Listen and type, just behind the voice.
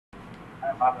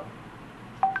ভালো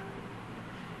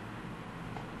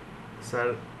স্যার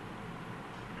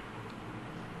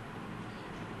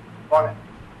বলেন।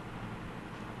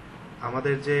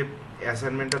 আমাদের যে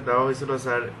অ্যাসাইনমেন্টটা দেওয়া হয়েছিল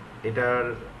স্যার, এটার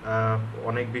আহ,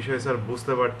 অনেক বিষয় স্যার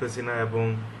বুঝতে পারতেছি না, এবং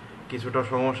কিছুটা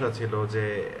সমস্যা ছিল যে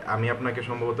আমি আপনাকে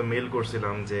সম্ভবত মেল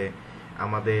করছিলাম যে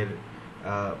আমাদের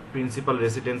প্রিন্সিপাল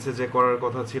রেসিডেন্সে যে করার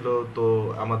কথা ছিল, তো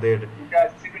আমাদের এটা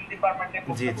সিভিল ডিপার্টমেন্টে জি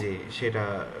করতে জি বলছি। সেটা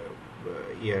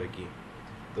ইয়ে আর কি।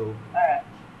 তো হ্যাঁ,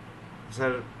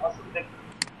 স্যার অসুবিধা কি?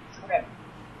 শুনেন,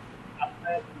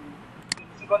 আপনার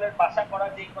প্রিন্সিপালের বাসা করা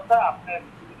যেই কথা, আপনার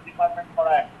সিভিল ডিপার্টমেন্ট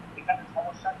করা এক। এখানে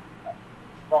সমস্যা কিছু না।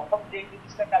 প্রথম যে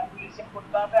জিনিসটা ক্যালকুলেশন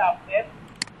করতে হবে,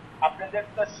 আপনাদের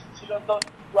তো ছিল তো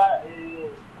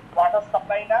ওয়াটার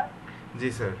সাপ্লাই না? জি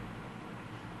স্যার।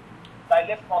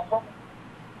 তাইলে প্রথম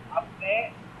আপনি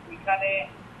ওইখানে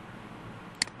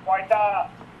কয়টা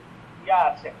ইয়া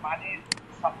আছে, পানির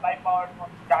সাপ্লাই পাওয়ার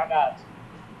কোন জায়গা আছে?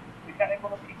 ওইখানে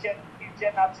কোনো কিচেন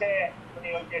কিচেন আছে? মানে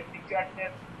ওই যে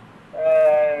টিচারদের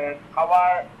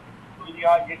খাবার তৈরি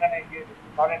হয় যেখানে, যে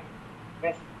ধরেন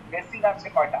বেসিন আছে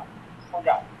কয়টা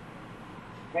সোজা,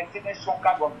 বেসিনের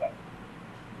সংখ্যা গুনবেন,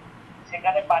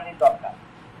 সেখানে পানির দরকার।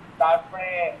 তারপরে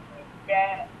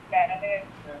প্যানে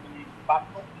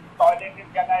বাথরুম টয়লেটের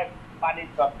জায়গায়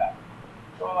পানির দরকার।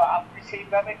 তো আপনি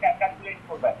সেইভাবে ক্যালকুলেট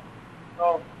করবেন। তো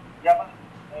যেমন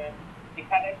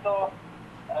এখানে তো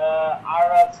আর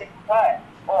আছে কোথায়,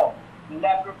 ও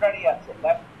ল্যাবরেটরি আছে,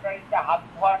 ল্যাবরেটরিতে হাত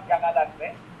ধোয়ার জায়গা লাগবে,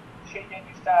 সেই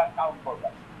জিনিসটা কাউন্ট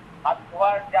করবেন। হাত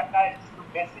ধোয়ার জায়গায় শুধু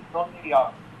বেসিক ধরলেই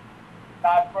হবে।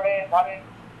 তারপরে ধরেন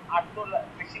আর তো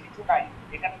বেশি কিছু নাই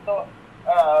এখানে, তো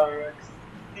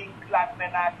সিঙ্ক লাগবে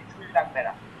না, কিছুই লাগবে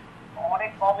না,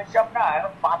 অনেক কম হিসাব না।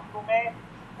 এখন বাথরুমে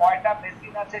কয়টা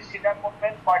বেসিন আছে সেটা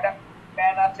করবেন, কয়টা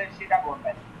প্যান আছে সেটা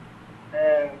করবেন,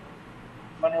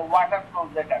 মানে ওয়াটার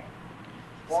ক্লোজেট আর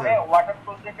স্যার ওরে ওয়াটার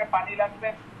ক্লোজেটে পানি লাগবে,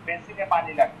 বেসিনে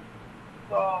পানি লাগবে।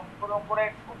 তো পুরো করে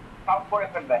কাউন্ট করে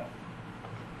ফেলবেন।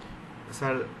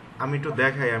 স্যার আমি একটু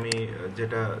দেখাই, আমি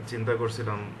যেটা চিন্তা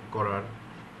করছিলাম করার,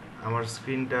 আমার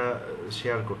স্ক্রিনটা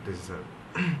শেয়ার করতেছি স্যার।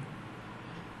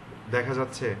 দেখা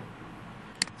যাচ্ছে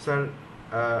স্যার?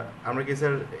 আমরা কি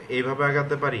স্যার এইভাবে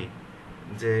আগাতে পারি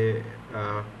যে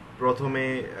আহ, প্রথমে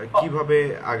কিভাবে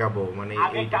আগাবো মানে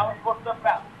আগে এইটা? কাউন্ট করতে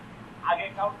হবে, আগে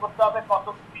কাউন্ট করতে হবে কত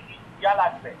ইয়া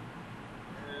লাগবে,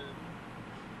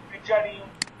 ফিচার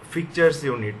ফিকচার্স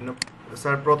ইউনিট না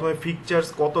স্যার? প্রথমে ফিকচার্স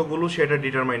কতগুলো সেটা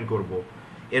ডিটারমাইন করব,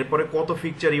 এরপরে কত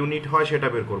ফিকচার ইউনিট হয় সেটা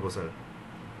বের করব স্যার।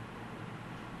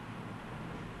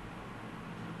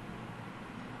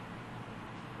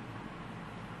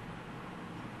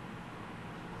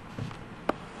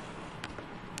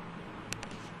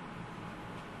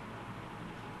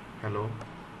 হ্যালো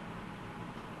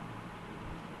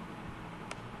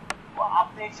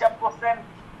আপনি হিসাব করছেন,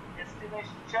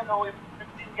 এস্টিমেশন ওই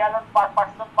 15 gallon per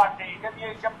person per day, এটা দিয়ে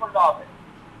হিসাব করলে হবে।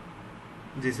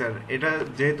 জি স্যার, এটা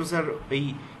যেহেতু স্যার এই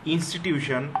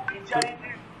ইনস্টিটিউশন, তো ফিচার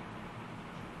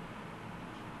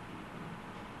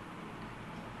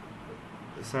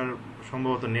স্যার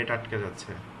সম্ভবত নেট আটকে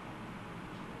যাচ্ছে।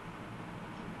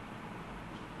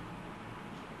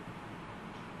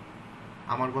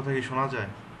 আমার কথা কি শোনা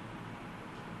যায়?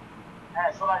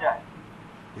 হ্যাঁ শোনা যায়।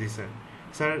 জি স্যার।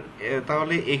 স্যার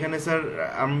তাহলে এখানে স্যার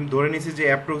আমি ধরে নিছি যে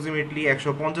অ্যাপ্রক্সিমেটলি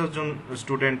 150 জন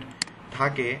স্টুডেন্ট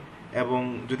থাকে, এবং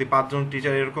যদি 5 জন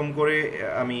টিচার এরকম করে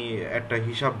আমি একটা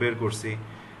হিসাব বের করছি।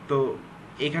 তো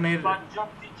এখানের 5 জন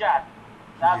টিচার,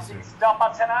 জি তার স্যার, স্টাফ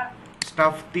আছে না?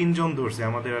 স্টাফ 3 জন ধরছে,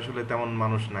 আমাদের আসলে তেমন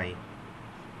মানুষ নাই,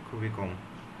 খুবই কম।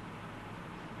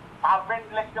 সার্ভেন্ট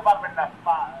লিখতে পারবেন না,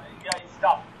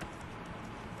 স্টাফ।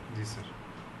 জি স্যার।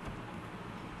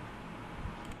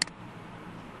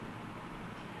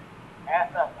 হ্যাঁ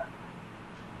স্যার।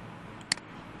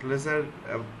 তাহলে স্যার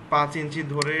 5 ইঞ্চি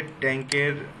ধরে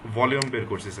ট্যাঙ্কের ভলিউম বের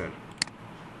করছি স্যার।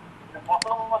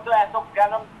 প্রথমত এত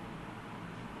গ্যালন,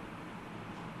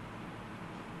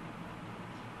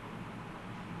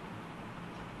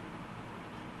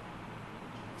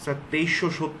 স্যার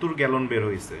 2370 গ্যালন বের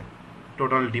হয়েছে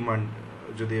টোটাল ডিমান্ড,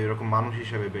 যদি এরকম মানুষ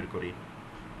হিসাবে বের করি।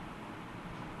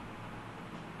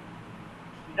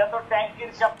 এটা তো ট্যাঙ্কের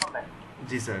হিসাব করবেন।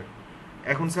 জি স্যার।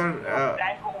 এখন স্যার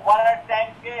ট্যাঙ্ক ওভার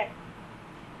ট্যাঙ্কে,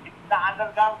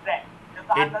 আন্ডারগ্রাউন্ড ট্যাঙ্ক, এটা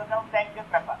তো আন্ডারগ্রাউন্ড ট্যাঙ্কের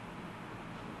ব্যাপার।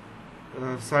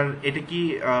 স্যার এটা কি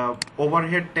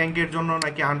ওভারহেড ট্যাঙ্কের জন্য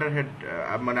নাকি আন্ডারহেড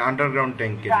মানে আন্ডারগ্রাউন্ড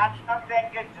ট্যাঙ্কের? এটা আন্ডারগ্রাউন্ড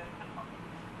ট্যাঙ্কের জন্য।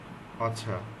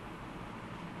 আচ্ছা।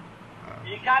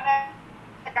 এখানে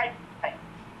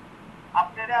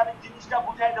আপনারা আমি জিনিসটা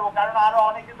বুঝাই দেবো, কারণ আরো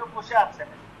অনেকে তো বসে আছেন।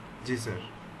 জি স্যার।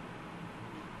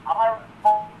 আমার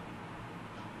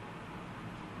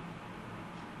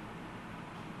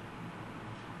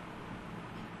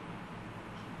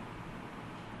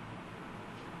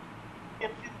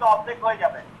সিএফটি তো অর্ধেক হয়ে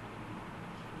যাবে,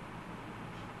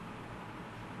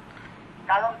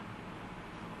 কারণ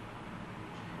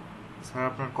স্যার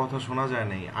আপনার কথা শোনা যায়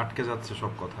নাই, আটকে যাচ্ছে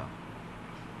সব কথা।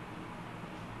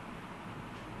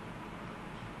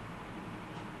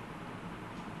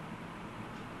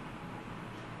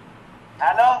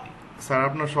 হ্যালো স্যার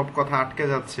আপনার সব কথা আটকে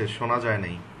যাচ্ছে, শোনা যায়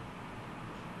নাই।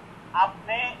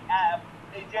 আপনি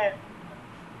এই যে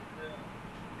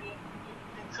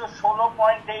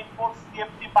 316.84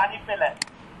 সিএফটি পানি পেলেন,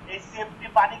 এই সিএফটি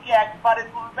পানি কি একবারে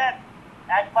তুলবেন?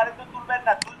 একবারে তো তুলবেন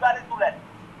না, দুইবারে তুলেন।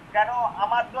 কেন?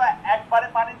 আমার তো একবারে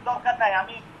পানির দরকার নাই,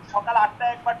 আমি সকাল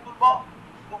 8টায় একবার তুলবো,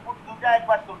 দুপুর 2টায়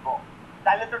একবার তুলবো,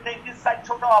 তাহলে তো ট্যাঙ্কির সাইজ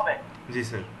ছোট হবে। জি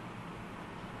স্যার।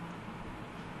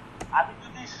 আমি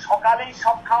যদি সকালেই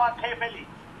সব খাওয়া খেয়ে ফেলি,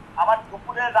 আমার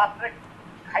দুপুরে রাত্রে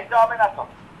খাইতে হবে না, তো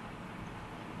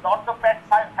তখন তো পেট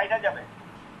ফাইটা যাবে।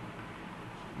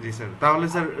 জি স্যার, তাহলে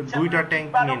স্যার দুইটা ট্যাঙ্ক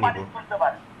নিয়ে নিব। তুলতে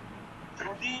পারি,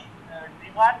 যদি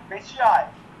ডিমান্ড বেশি হয়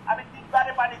আমি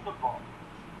 3বারে পানি তুলবো,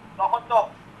 তখন তো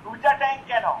 2টা ট্যাঙ্ক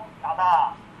কেন দাদা?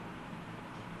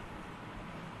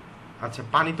 আচ্ছা,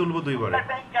 পানি তুলবো 2বারে।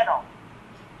 ট্যাঙ্ক কেন?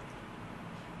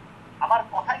 আমার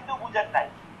কথাই তো বুঝেন নাই।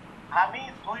 আমি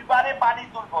 2বারে পানি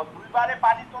তুলবো। 2বারে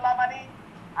পানি তোলা মানে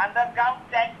আন্ডারগ্রাউন্ড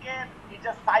ট্যাঙ্কের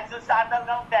এটা সাইজ হচ্ছে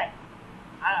আন্ডারগ্রাউন্ড ট্যাঙ্ক,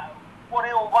 পরে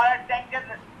ওভারহেড ট্যাঙ্কের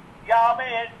ইয়া হবে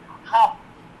হাফ।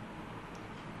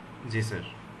 জি স্যার।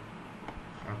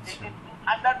 আচ্ছা,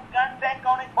 আন্ডারগ্রাউন্ড ট্যাঙ্ক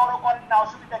অনেক বড় করেন না,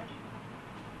 অসুবিধা কি?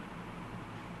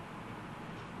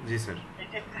 জি স্যার। এই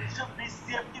যে 320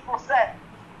 সিএফটি করছেন,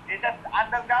 এটা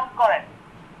আন্ডারগ্রাউন্ড করেন,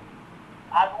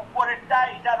 আর উপরেরটা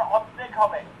এটার অর্ধেক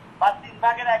হবে বা 3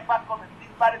 ভাগের 1 ভাগ করবেন।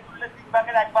 3বারে তুললে 3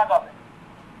 ভাগের 1 ভাগ হবে,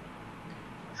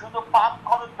 শুধু পাম্প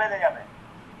খরচ বেড়ে যাবে।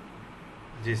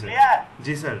 জি স্যার।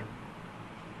 জি স্যার।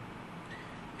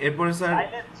 এরপরে স্যার,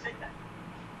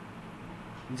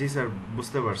 জি স্যার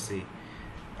বুঝতে পারছি,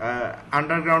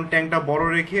 আন্ডারগ্রাউন্ড ট্যাঙ্কটা বড়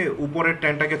রেখে উপরের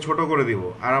ট্যাঙ্কটাকে ছোট করে দিব,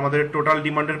 আর আমাদের টোটাল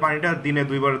ডিমান্ডের পানিটা দিনে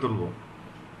 2বারে তুলবো,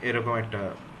 এরকম একটা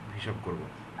হিসাব করব।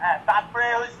 হ্যাঁ, তারপরে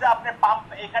হচ্ছে আপনি পাম্প,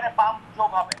 এখানে পাম্প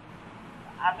যোগ হবে।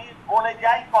 আমি বলে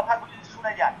যাই, কথাগুলি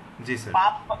শুনে যান। জি স্যার।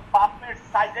 পাম্পের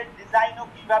সাইজের ডিজাইনও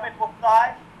কিভাবে করতে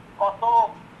হয়, কত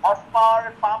হর্স পাওয়ার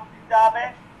পাম্প দিতে হবে,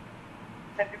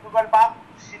 সেন্ট্রিফিউগাল পাম্প,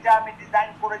 সেটা আমি ডিজাইন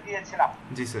করে দিয়েছিলাম।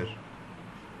 জি স্যার।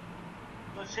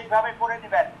 তো সেইভাবে করে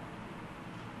নেবেন।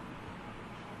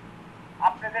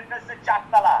 আপনাদের কাছে 4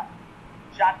 তলা,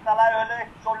 4 তলায় হলে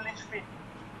 40 ফিট,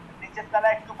 নিচের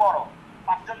তলায় একটু বড়,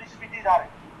 45 ফিটই ধরে।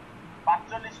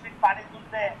 45 ফিট পানি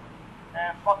তুলতে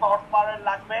কত হর্স পাওয়ারের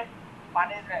লাগবে,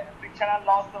 পানির ফ্রিকশনাল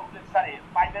লস ওগুলি, সরি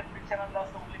পাইপের ফ্রিকশনাল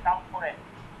লস ওগুলি কাউন্ট করে,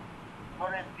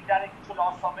 ধরে মিটারে কিছু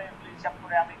লস হবে ওগুলি হিসাব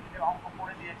করে আমি অঙ্ক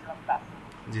করে দিয়েছিলাম ক্লাস।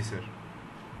 জি স্যার।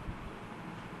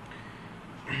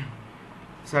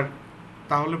 স্যার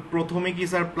তাহলে প্রথমে কি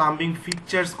স্যার প্লাম্বিং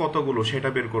ফিচার্স কতগুলো সেটা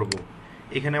বের করব?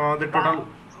 এখানে আমাদের টোটাল,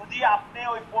 যদি আপনি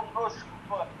ওই 15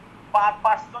 পার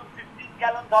পার্সন 15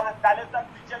 গ্যালন ধরেন, তাহলে তো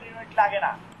ফিচার ইউনিট লাগে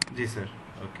না। জি স্যার।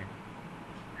 ওকে।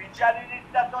 ফিচার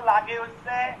ইউনিটটা তো লাগে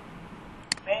হচ্ছে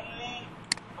মেইনলি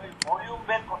ওই ভলিউম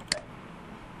বের করতে।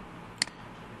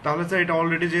 তাহলে স্যার এটা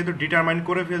অলরেডি যেহেতু ডিটারমাইন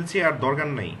করে ফেলছি, আর দরকার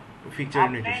নাই ফিচার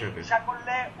ইউনিট হিসেবে। ইচ্ছা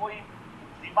করলে ওই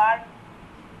ডিমান্ড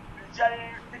ফিচার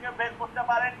ইউনিট থেকে বের করতে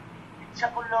পারেন, ইচ্ছা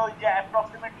করলে ওই যে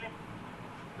অ্যাপ্রক্সিমেটলি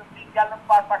 15 গ্যালন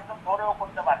পার পার্সন ধরেও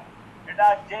করতে পারেন, এটা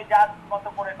যে যার মতো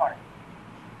করে করে।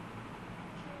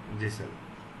 জি স্যার।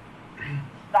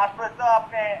 তারপরে তো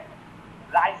আপনি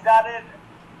রাইজারের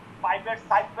পাইপের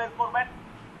সাইজ বের করবেন,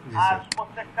 আর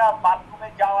প্রত্যেকটা বাথরুমে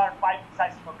যাওয়ার পাইপ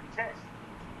সাইজ করবেন, শেষ।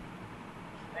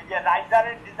 এই যে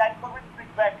রাইজারের ডিজাইন করবেন,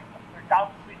 ফিডব্যাক ডাউন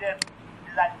স্পিডের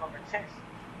ডিজাইন করবেন, শেষ।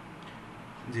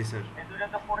 জি স্যার। এই দুটো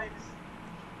তো পরে দিচ্ছি।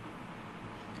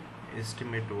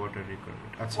 Estimate water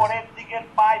requirement. আচ্ছা, পরের দিকের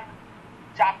পাইপ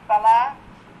 4 তলা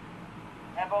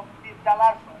এবং 3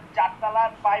 তলার 4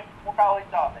 তলার পাইপ মোটা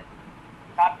হইতে হবে,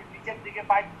 তারপর নিচের দিকে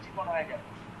পাইপ চিকন হয়ে যাবে।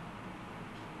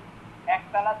 1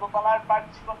 তলা 2 তলার পাইপ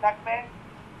চিকন থাকবে,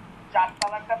 4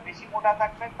 তলারটা বেশি মোটা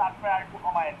থাকবে, তারপরে আর একটু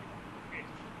কমায় দিবে।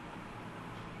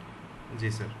 জি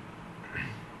স্যার।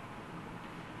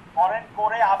 করেন,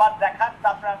 করে আবার দেখান,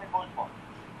 তারপরে আমি বলবো,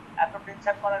 এত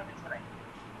টেনশন করার কিছু নাই।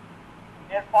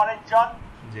 এরপরে জন।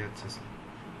 জি আচ্ছা স্যার।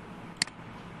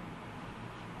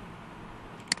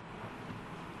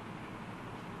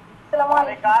 আসসালামু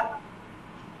আলাইকুম।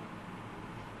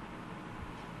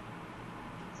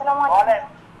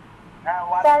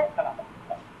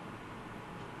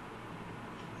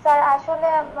 স্যার আসলে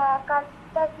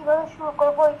কাজটা কিভাবে শুরু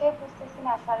করবো এটাই বুঝতেছি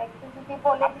না স্যার, একটু যদি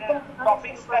বলে দিতেন কিভাবে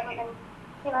শুরু করবেন,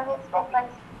 কিভাবে স্টেপ বাই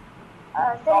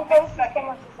সেন্টার সিস্টেম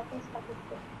হচ্ছে sir, please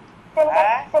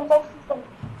centre system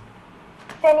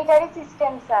sanitary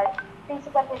system sir,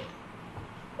 principal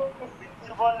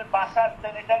বাসার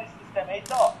স্যানিটারি সিস্টেম, এই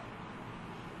তো?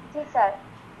 জি স্যার।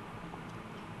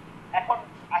 এখন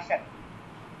আসেন,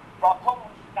 প্রথম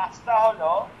কাজটা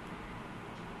হলো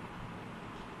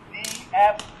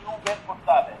DFU বের করতে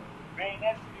হবে,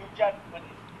 ড্রেনেজ ফিউচার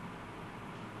ইউনিট।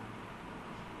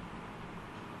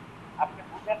 আপনি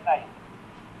বুঝেন নাই?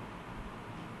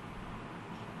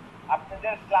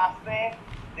 আপনাদের ক্লাসে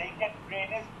দেখেন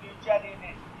ড্রেনেজ ফিউচার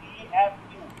ইউনিট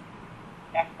DFU,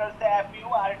 একটা হচ্ছে FU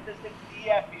আর একটা হচ্ছে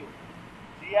DFU।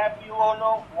 DFU হলো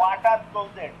ওয়াটার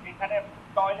ক্লোজেট, যেখানে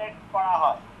টয়লেট করা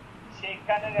হয়,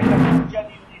 সেখানের একটা ফিউচার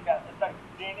ইউনিট আছে, তার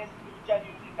ড্রেনেজ ফিউচার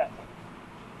ইউনিট আছে।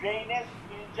 ড্রেনেজ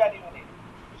ফিউচার ইউনিট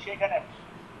সেখানে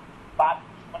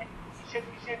মানে কিসের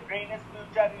কিসের ড্রেনেজ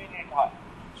ফিউচার ইউনিট হয়?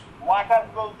 ওয়াটার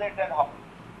ক্লোজেটের হবে।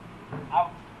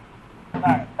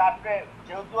 তারপরে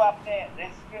যেহেতু আপনি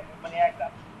মানে একটা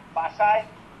বাসায়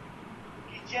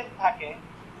কিচেন থাকে,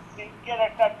 সিঙ্কের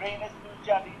একটা ড্রেনেজ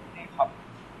ফিউচার ইউনিট হবে।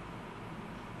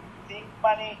 সিঙ্ক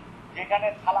মানে যেখানে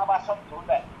থালা বাসন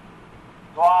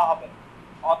ধোয়া হবে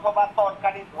অথবা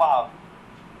তরকারি ধোয়া হবে,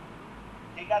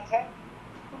 ঠিক আছে?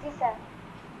 জি স্যার।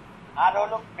 আর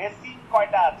হলো বেসিন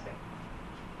কয়টা আছে?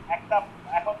 একটা,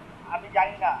 এখন আমি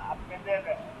জানি না আপনাদের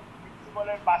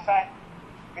প্রিন্সিপালের বাসায়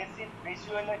বেসিন বেশি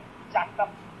হলে 4টা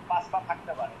 5টা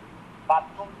থাকতে পারে,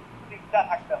 বাথরুম 3টা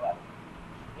থাকতে পারে,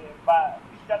 বা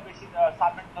 3টার বেশি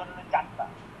সার্ভেন্ট ধরনের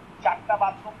 4টা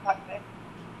বাথরুম থাকবে,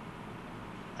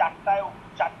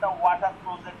 4টা ওয়াটার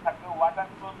ক্লোজেট থাকবে। ওয়াটার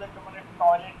ক্লোজেট মানে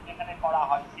টয়লেট যেখানে করা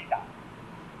হয় সেটা।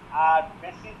 আর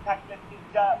বেসিন থাকলে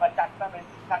 3টা বা 4টা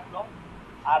বেসিন থাকলো,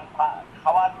 আর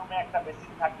খাওয়ার রুমে একটা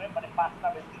বেসিন থাকবে, মানে 5টা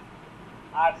বেসিন,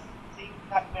 আর সিঙ্ক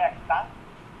থাকবে একটা।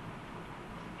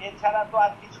 এছাড়া তো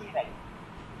আর কিছুই নাই।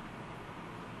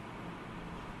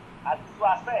 আর কিছু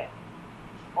আছে?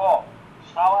 ও,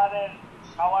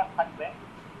 শাওয়ার থাকবে।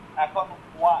 এখন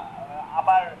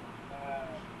আবার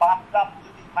বাথটাব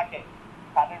যদি থাকে,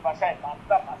 তাদের বাসায়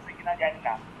বাথটাব আছে কিনা জানি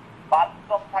না,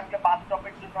 বাথটব থাকলে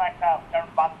বাথটবের জন্য একটা, কারণ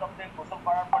বাথটব দিয়ে গোসল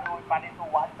করার পরে ওই পানি তো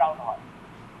ওয়াশ ডাউন হয়,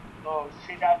 তো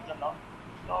সেটার জন্য।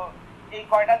 তো এই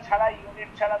কয়টা ছাড়া, ইউনিট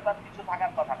ছাড়া তার কিছু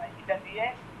থাকার কথা নাই। এটা দিয়ে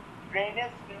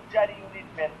ড্রেনেজ ফিউচার ইউনিট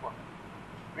বের করবে।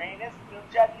 ড্রেনেজ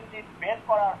ফিউচার ইউনিট বের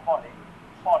করার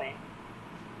পরে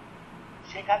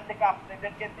সেখান থেকে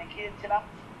আপনাদেরকে দেখিয়েছিলাম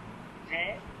যে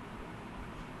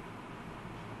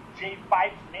যেই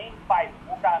পাইপ, মেইন পাইপ,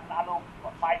 ওটা কালো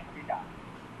পাইপ, যেটা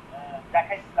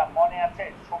দেখাইছিলাম মনে আছে,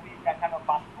 ছবি দেখানো,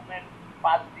 বাথরুমের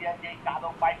পাশ দিয়ে যেই কালো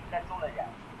পাইপটা চলে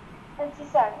যায়। জি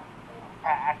স্যার।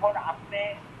 হ্যাঁ, এখন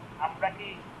আমরা কি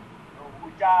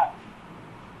ওইটা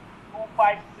 2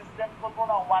 পাইপ সিস্টেম করবো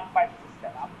না 1 পাইপ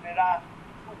সিস্টেম? আপনারা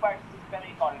 2 পাইপ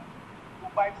সিস্টেমই করেন। 2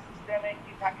 পাইপ সিস্টেমে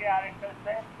কি থাকে? আর একটা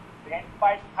হচ্ছে ভেন্ট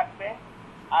পাইপ থাকবে,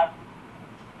 আর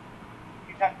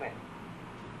কি থাকবে?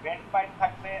 ভেন্ট পাইপ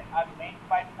থাকবে আর মেইন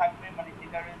পাইপ থাকবে, মানে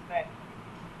যেটা হচ্ছে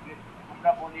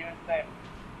আমরা বলি হচ্ছে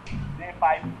যে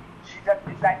পাইপ, সেটার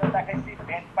ডিজাইনও দেখাইছি।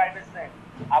 ভেন্ট পাইপ হচ্ছে,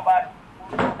 আবার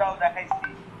পুরোটাও দেখাইছি।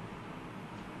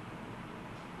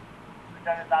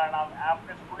 দাঁড়ান,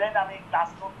 আপনি খুলেন, আমি ক্লাস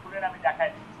নোট খুলেন, আমি দেখাই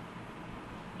দিচ্ছি।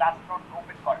 ক্লাস নোট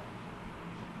ওপেন করেন।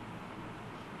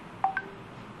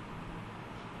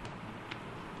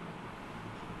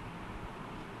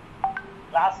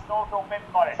 ক্লাস নোট ওপেন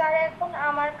করেন। স্যার এখন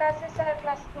আমার কাছে স্যার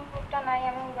ক্লাস নোটটা নাই,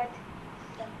 আমি মোবাইল থেকে।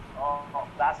 ও,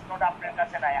 ক্লাস নোট আপনার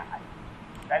কাছে নাই?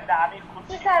 তাহলে আমি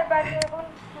খুঁজছি স্যার। বাড়ি এখন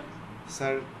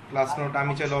স্যার ক্লাস নোট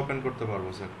আমি চাইলে ওপেন করতে পারবো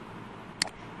স্যার।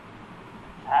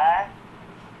 হ্যাঁ,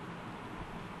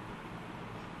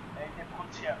 এই যে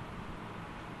খুঁজছি আমি।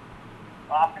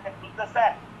 আপনি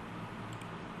খুলতেছেন?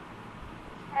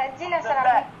 জি না স্যার,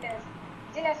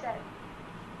 জি না স্যার।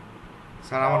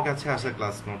 স্যার আমার কাছে আছে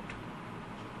ক্লাস নোট।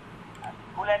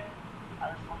 খুলেন,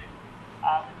 আমি খুলি।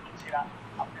 আমি খুলছি না,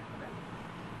 আপনি খুলেন,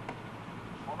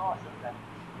 কোনো অসুবিধা নেই।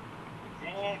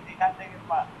 যেখান থেকে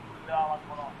খুললে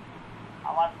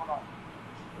আমার কোনো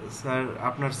স্যার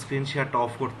আপনার স্ক্রিন শেয়ারটা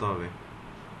অফ করতে হবে।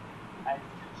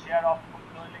 শেয়ার অফ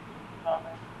করতে হলে কি করতে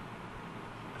হবে?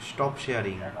 Stop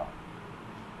sharing.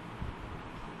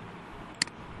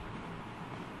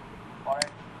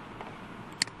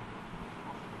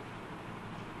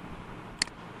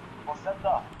 করছেন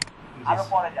তো? আরো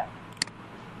পরে যান।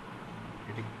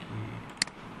 এটা কি?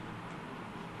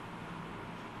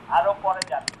 আরো পরে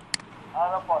যান,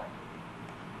 আরো পরে,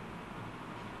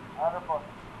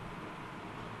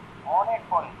 অনেক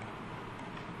পরে।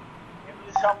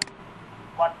 এগুলি সব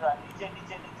নিচে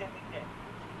নিচে নিচে নিচে,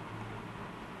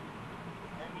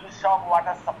 এগুলি সব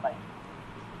water supply.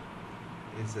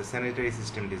 It's a sanitary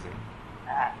system design.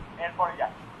 হ্যাঁ, এরপরে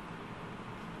যান,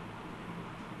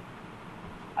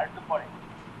 আর একটু পরে।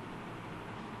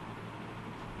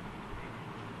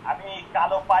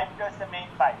 কালো পাইপটা হচ্ছে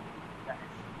মেইন পাইপ।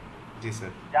 জি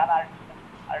স্যার। যান আর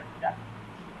আর যান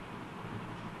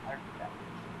আর যান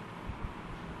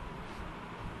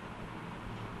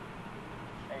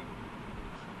এই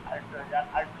আর যান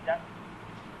আর যান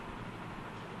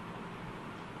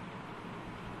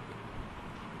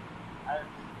আর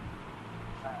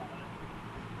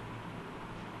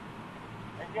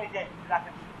এই যে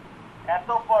রাখেন, এত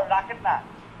পর রাখেন না।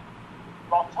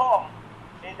 প্রথম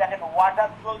এই দেখেন ওয়াটার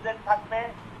ক্লোজেট থাকবে,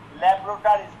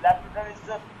 ল্যাবরেটরিজ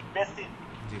বেসিন।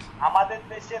 আমাদের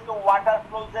দেশে তো ওয়াটার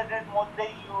ক্লোজেটের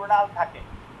মধ্যেই ইউরিনাল থাকে,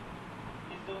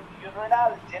 কিন্তু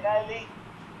ইউরিনাল জেনারেলি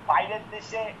বাইরের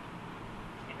দেশে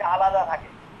এটা আলাদা থাকে।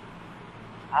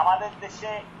 আমাদের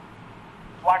দেশে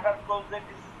water closet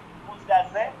is used as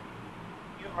a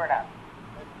urinal,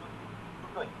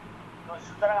 দুটোই। তো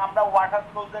সুতরাং আমরা ওয়াটার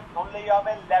ক্লোজেট ধরলেই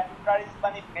হবে, ল্যাবরেটরিজ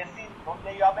মানে বেসিন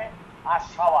ধরলেই হবে, আর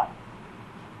শাওয়ার।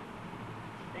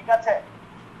 ঠিক আছে?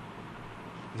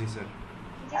 জি স্যার।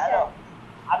 হ্যালো,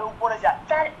 আরো উপরে যান,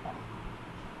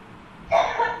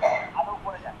 আরো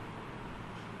উপরে যান,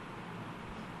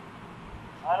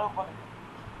 আরো উপরে যান।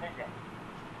 এই যে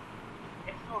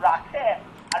একটু রাখেন,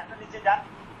 আর একটু নিচে যান,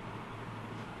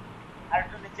 আর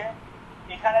একটু নিচে।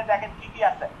 এখানে দেখেন কি কি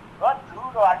আছে, আর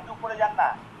একটু উপরে যান না,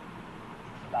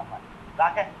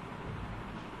 রাখেন।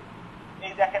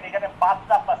 এই দেখেন এখানে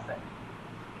বাথটাব আছে,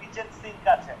 কিচেন সিঙ্ক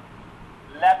আছে,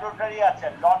 ল্যাবরেটরি আছে,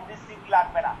 লন্ড্রি সিঙ্ক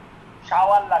লাগবে না,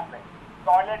 শাওয়ার লাগবে।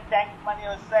 টয়লেট ট্যাঙ্ক মানে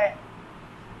হচ্ছে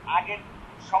আগের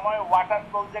সময় ওয়াটার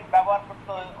ক্লোজেট ব্যবহার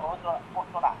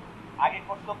করতো না। আগে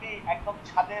করতো কি, একদম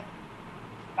ছাদের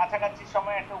কাছাকাছি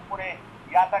সময় একটা উপরে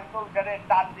ইয়া থাকতো, ওইটারে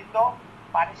টান দিত,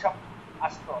 পানি সব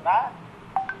আসতো না।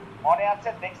 মনে আছে,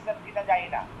 দেখছেন কিনা জানি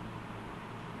না,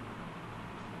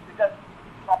 এটা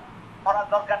ধরার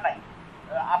দরকার নাই।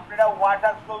 আপনারা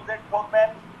ওয়াটার ক্লোজেট ধরবেন,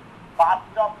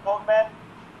 বাথটব ধরবেন,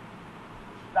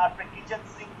 তারপরে কিচেন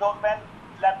সিঙ্ক ধরবেন,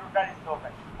 ল্যাবরেটরিজ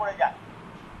ধরবেন। উপরে যান,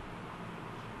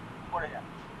 উপরে যান,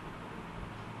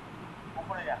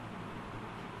 উপরে যান।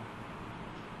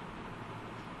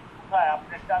 কোথায়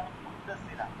আপনারটা আমি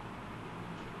বুঝতেছি না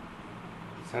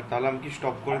স্যার। তাহলে আমি কি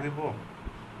স্টপ করে দিব?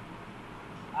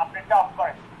 আপনারটা অফ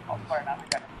করেন, অফ করেন, আমি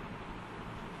জানি।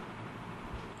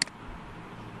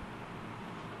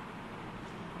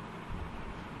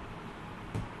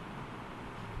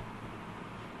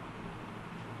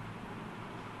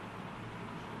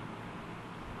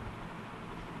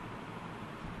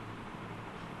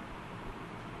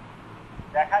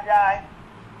 দেখা যায়?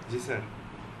 জি স্যার।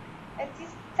 জি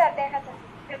স্যার, দেখা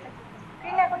যাচ্ছে।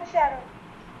 স্ক্রিন এখনো শেয়ার হচ্ছে।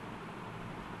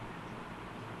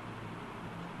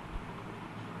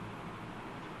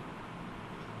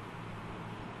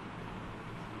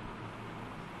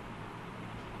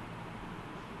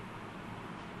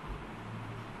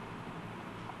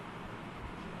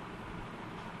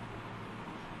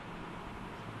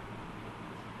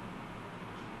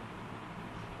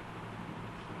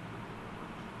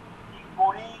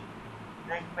 করি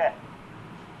দেখবেন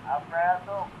আপনারা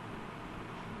তো।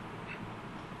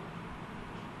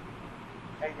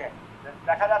 এই যে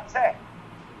দেখা যাচ্ছে?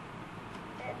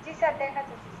 জি স্যার, দেখা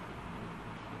যাচ্ছে।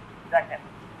 দেখেন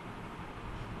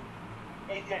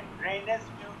এই যে ড্রেনেজ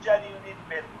ফিউচার ইউনিট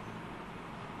বের,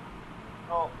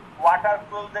 তো ওয়াটার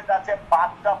ক্লোজেট আছে,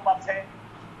 বাথটাব আছে,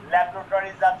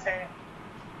 ল্যাবরেটরিজ আছে,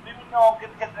 বিভিন্ন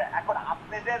অঙ্কের ক্ষেত্রে। এখন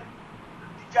আপনাদের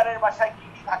টিচারের বাসায় কি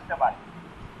কি থাকতে পারে?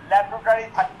 ল্যাবরেটরি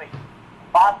থাকবে,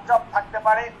 বাথটব থাকতে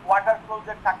পারে, ওয়াটার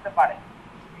ক্লোজেট থাকতে পারে।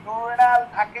 ইউরিনাল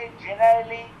থাকে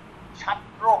জেনারেলি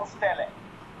ছাত্র হোস্টেলে,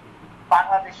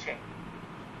 বাংলাদেশে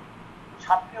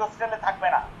ছাত্রী হোস্টেলে থাকবে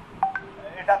না,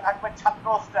 এটা থাকবে ছাত্র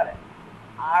হোস্টেলে।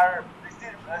 আর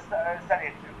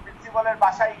প্রিন্সিপালের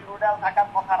বাসায় ইউরিনাল থাকার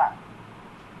কথা না।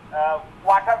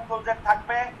 ওয়াটার ক্লোজেট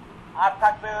থাকবে, আর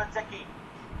থাকবে হচ্ছে কি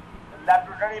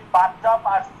ল্যাবরেটরি, বাথটব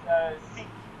আর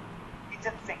সিঙ্ক,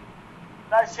 কিচেন সিঙ্ক।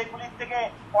 সেগুলির থেকে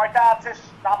কয়টা আছে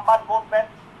নাম্বার বলবেন।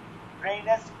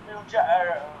 ড্রেনেজ ফিউচার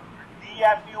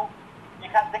ডিএফইউ,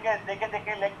 এখান থেকে দেখে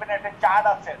দেখে লিখবেন। একটা চার্ট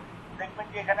আছে, দেখবেন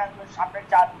কি এখানে সামনে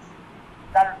চার্ট দিচ্ছি,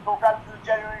 তার টোটাল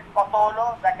ফিউচার ইউনিট কত হলো।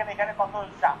 দেখেন এখানে কত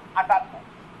হচ্ছে,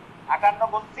 58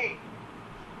 বলছি।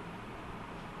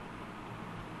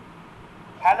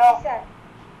 হ্যালো,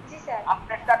 জি স্যার।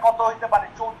 আপনারটা কত হইতে পারে?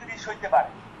 34 হইতে পারে।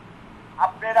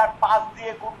 আপনার আর 5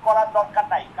 দিয়ে গুণ করার দরকার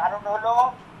নাই, কারণ হলো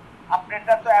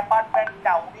আপনারটা তো অ্যাপার্টমেন্ট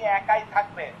না, উনি একাই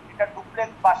থাকবে, এটা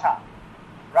ডুপ্লেক্স বাসা,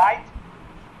 রাইট?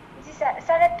 জি স্যার।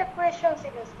 স্যার একটা কোয়েশ্চন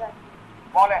ছিল স্যার।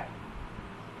 বলেন।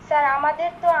 স্যার আমাদের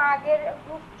তো আগের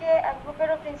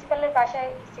গ্রুপেরও প্রিন্সিপালের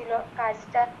বাসায় ছিল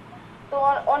কাজটা, তো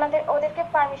ওদেরকে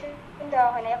পারমিশন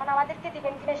দেওয়া হয়নি। এখন আমাদেরকে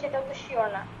দিবেন কিনা সেটাও তো শিওর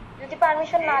না। যদি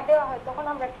পারমিশন না দেওয়া হয় তখন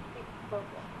আমরা কি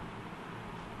করবো?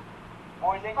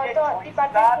 বললেন যে হয়তো জহির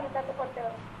ডিপার্টমেন্ট স্যার, খুলে তো করতে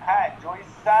হবে। হ্যাঁ জহির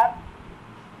স্যার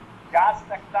জাস্ট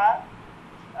একটা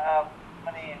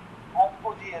মানে অঙ্ক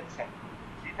দিয়েছে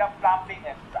যেটা প্লাম্বিং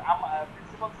এর,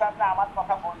 প্রিন্সিপাল স্যাররা আমার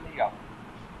কথা বললেই হবে।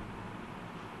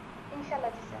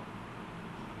 ইনশাআল্লাহ জি স্যার।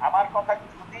 আমার কথা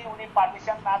যদি উনি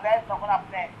পারমিশন না দেয় তখন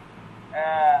আপনি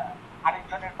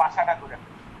আরেকজনের বাসাটা করে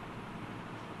ফেলুন।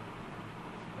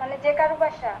 মানে যে কারো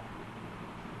বাসা?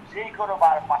 যেই কোনো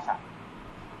বাসা,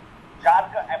 যার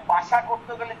বাসা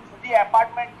করতে গেলে যদি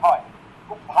অ্যাপার্টমেন্ট হয়,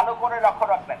 খুব ভালো করে লক্ষ্য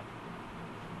রাখবেন,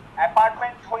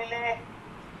 অ্যাপার্টমেন্ট হইলে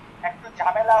একটু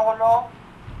ঝামেলা হলো,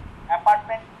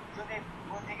 অ্যাপার্টমেন্ট যদি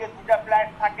দুদিকে দুটা ফ্ল্যাট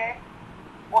থাকে,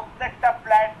 প্রত্যেকটা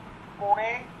ফ্ল্যাট করে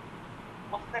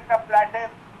প্রত্যেকটা ফ্ল্যাটের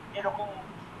এরকম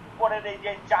করে এই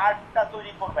যে চার্টটা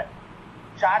তৈরি করবেন,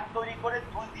 চার্ট তৈরি করে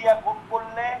 2 দিয়ে গুণ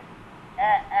করলে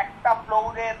একটা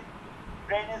ফ্লোরের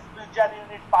ড্রেনেজ ফিল্টার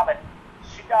ইউনিট পাবেন,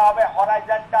 সেটা হবে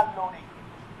হরাইজন্টাল লোডিং।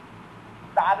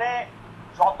 তারে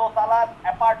যত তলার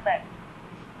অ্যাপার্টমেন্ট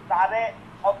তারে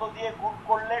কত দিয়ে গুণ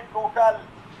করলে টোটাল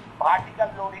ভার্টিক্যাল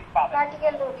লোডিং পাবেন।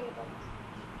 Vertical loading.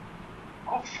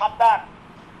 খুব সাবধান,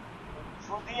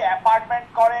 যদি অ্যাপার্টমেন্ট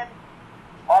করেন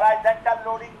হরাইজন্টাল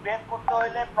লোডিং বের করতে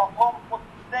হলে প্রথম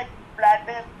প্রত্যেক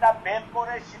ফ্ল্যাটেরটা বের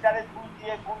করে সেটারে 2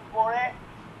 দিয়ে গুণ করে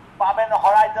পাবেন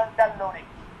হরাইজন্টাল লোডিং।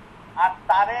 আর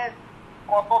তারে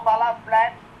কত তলা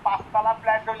ফ্ল্যাট, 5 তলা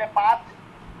ফ্ল্যাট হলে 5,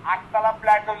 8 তলা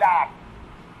ফ্ল্যাট হলে 8।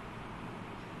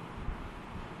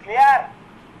 ক্লিয়ার?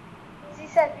 জি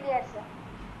স্যার ক্লিয়ার স্যার।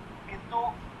 কিন্তু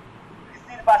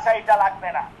ভিসির বাসায় এটা লাগবে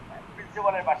না,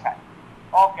 প্রিন্সিপালের বাসায়।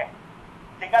 ওকে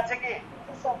ঠিক আছে কি?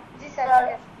 জি স্যার।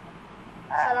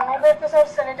 স্যার আমাদের তো স্যার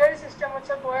স্যানিটারি সিস্টেম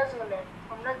হচ্ছে বয়েজ হলের,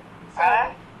 আমরা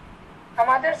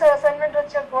আমাদের স্যার অ্যাসাইনমেন্ট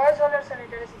হচ্ছে বয়েজ হলের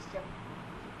স্যানিটারি সিস্টেম।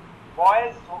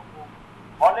 বয়েজ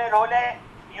হলের হলে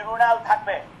ইউরিনাল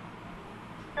থাকবে।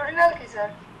 ইউরিনাল কি স্যার?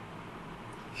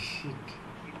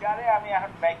 এটারে আমি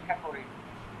এখন ব্যাখ্যা করি।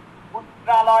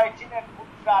 মূত্রালয় চিনেন?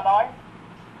 মূত্রালয়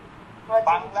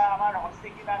বাংলা আমার হচ্ছে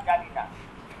কিনা জানি না।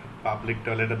 পাবলিক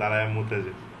টয়লেটে দাঁড়ায় মুতে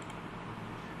যে।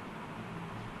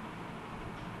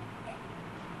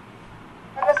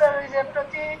 মানে স্যার ওই যে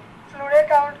প্রতি ফ্লোরে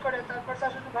কাউন্ট করে তারপর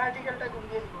স্যার শুধু ভার্টিক্যালটা গুণ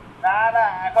দিয়ে দিব। না না,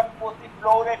 এখন প্রতি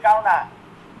ফ্লোরে কাউন্ট না।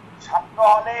 ছাত্র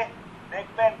হলে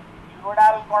দেখবেন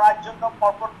ইউরিনাল করার জন্য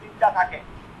পরপর 3টা থাকে।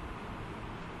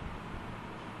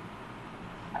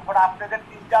 এখন আপনাদের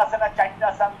 3টা আছে না 4টা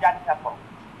আছে আমি জানি না। তো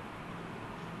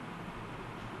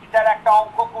এটার একটা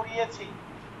অঙ্ক করিয়েছি,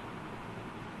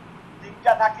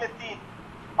 3টা থাকলে 3,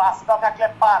 5টা থাকলে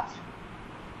 5।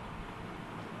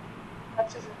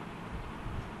 আচ্ছা স্যার।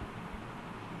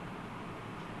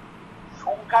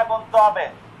 সংখ্যা গুনতে হবে,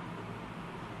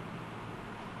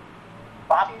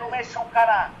 বাথরুমের সংখ্যা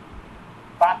না।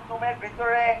 বাথরুমের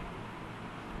ভিতরে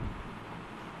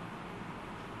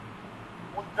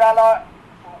মূত্রালয়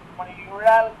মানে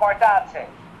ইউরিনাল কয়টা আছে,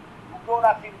 2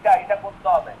 না 3টা, এটা করতে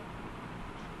হবে।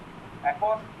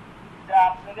 এখন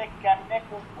আপনাদের কেমনে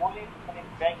বলি মানে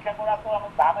ব্যাখ্যা করা তো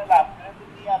আমার ঝামেলা, আপনাদের তো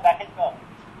নিয়ে দেখেন তো।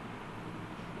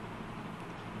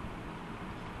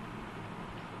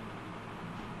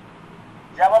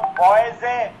 যেমন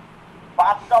বয়েজে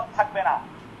বাথটব থাকবে না,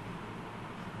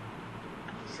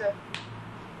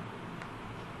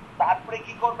 তারপরে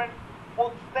কি করবেন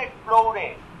প্রত্যেক ফ্লোরে।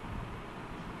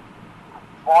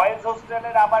 বয়েজ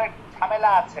হোস্টেলের আবার একটু ঝামেলা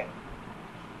আছে,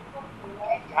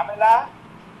 ঝামেলা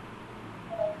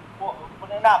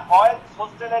মানে না বয়েজ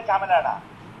হোস্টেলের ঝামেলা না,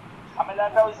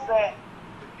 ঝামেলাটা হচ্ছে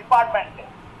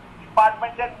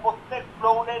ডিপার্টমেন্টের প্রত্যেক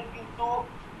ফ্লোরের কিন্তু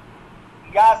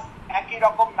গ্যাস একই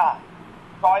রকম না,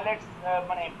 টয়লেট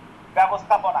মানে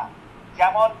ব্যবস্থাপনা।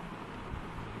 যেমন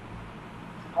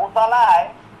দোতলায়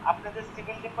আপনাদের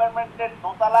সিভিল ডিপার্টমেন্টের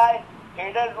দোতলায়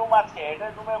হেডের রুম আছে,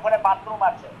 হেডের রুমের ওখানে বাথরুম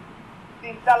আছে।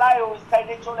 3 তলায় ওই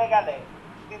সাইডে চলে গেলে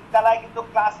 3 তলায় কিন্তু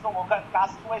ক্লাসরুম, ওখানে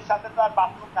ক্লাসরুমের সাথে তো আর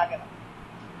বাথরুম থাকে না।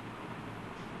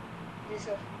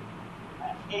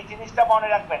 এই জিনিসটা মনে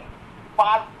রাখবেন,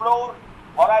 পার ফ্লোর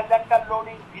হরাইজন্টাল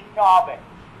লোডিং ভিন্ন হবে।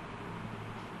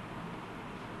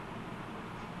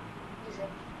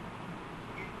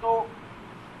 কিন্তু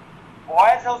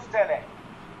বয়েজ হোস্টেলে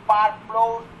পার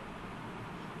ফ্লোর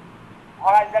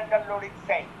হরাইজন্টাল লোডিং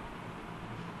সেম।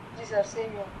 জি স্যার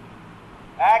সেম,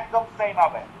 একদম সেম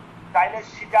হবে। তাইলে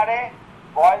সিটারে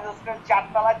বয়েজ হোস্টেল 4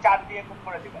 তলা 4 দিয়ে গুণ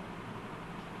করে দিবেন।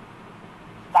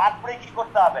 তারপরে কি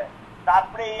করতে হবে,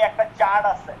 তারপরে এই একটা চার্ট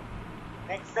আছে,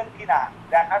 দেখছেন কিনা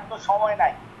দেখার তো সময়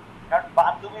নাই, কারণ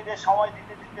বান্ধবীদের সময়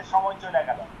দিতে দিতে সময় চলে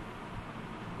গেল।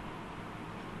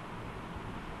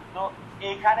 তো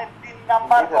এখানে 3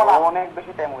 নাম্বার কলাম, অনেক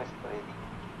বেশি টাইম ওয়েস্ট করে দিই।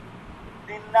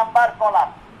 3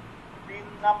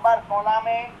 নাম্বার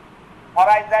কলামে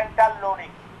হরাইজন্টাল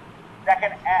লোডিং,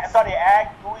 দেখেন সরি 1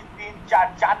 2 3 4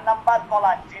 4 নাম্বার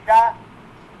কলাম যেটা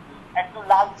একটু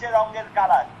লালচে রঙের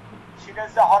কালার, সেটা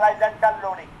হচ্ছে হরাইজন্টাল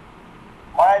লোডিং।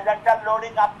 হরাইজন্টাল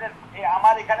লোডিং আপনার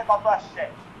আমার এখানে কত আসছে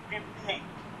 58,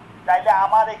 তাইলে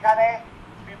আমার এখানে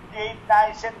 58 না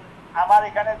এসে আমার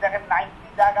এখানে দেখেন 90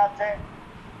 জায়গা আছে,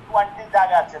 20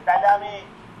 জায়গা আছে, তাইলে আমি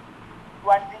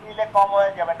 20 নিলে কম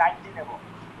হয়ে যাবে, 90 নেব।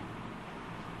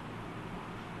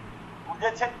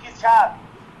 বুঝেছেন কি স্যার?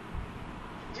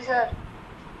 জি স্যার।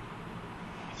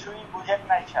 কিছুই বুঝেন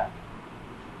নাই স্যার?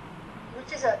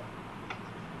 বুঝছি স্যার।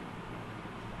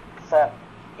 স্যার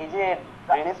এই যে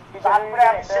তারপরে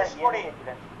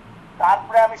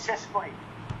আমি শেষ করি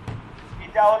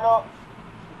এটা হলো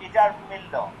এটার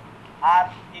মূল্য। আর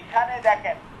এখানে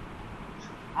দেখেন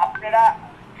আপনারা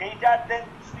গ্রেটার দেন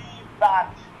 3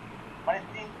 ব্রাঞ্চ মানে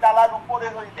 3 তলার উপরে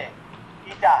হইলে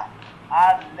এটা,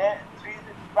 আর 3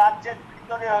 ব্রাঞ্চের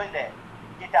ভিতরে হইলে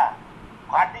এটা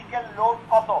ভার্টিক্যাল লোড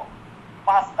কত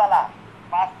 5 তলা,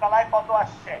 5 তলায় কত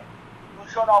আসছে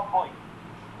 290,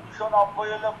 290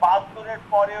 হলো 72 এর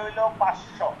পরে হইলো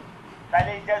 500,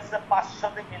 তাহলে এটা হচ্ছে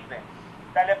 500তে মিলবে।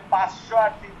 তাহলে 500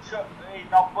 আর 300 এই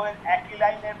 90 এর একই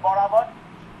লাইনের বরাবর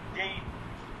যেই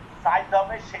সাইজ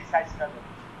হবে সেই সাইজটা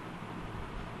দেবে।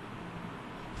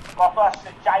 কত আসছে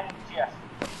 4 ইঞ্চি আসছে,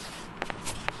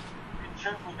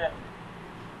 300 বুঝেন?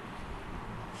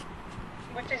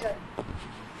 বুঝছি স্যার।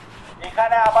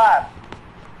 এখানে আবার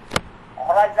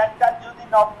হরাইজন্টাল যদি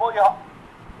 90 হয়,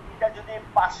 এটা যদি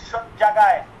 500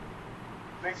 জায়গায়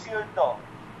বেশি হইতো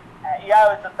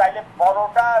হইতো, তাইলে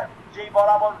বড়টা যেই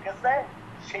বরাবর গেছে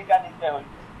সেইটা নিতে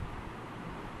হইতো।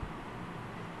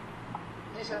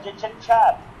 বুঝেছেন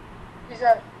স্যার? জি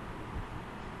স্যার।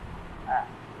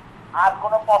 আর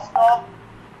কোন প্রশ্ন?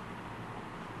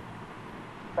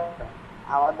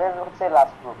 আমাদের হচ্ছে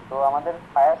লাস্ট গ্রুপ, তো আমাদের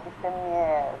ফায়ার সিস্টেম নিয়ে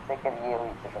সেকেন্ড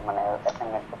হয়েছে, মানে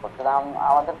অ্যাসাইনমেন্ট করতে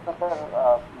আমাদের তো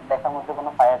দেখার মধ্যে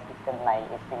কোনো ফায়ার সিস্টেম নাই,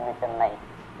 এস্টিমেশন নাই,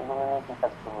 এগুলো নিয়ে কি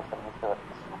কাজ করবো স্যার বুঝতে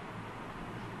পারতেছি না।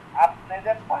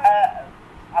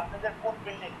 আপনাদের কোন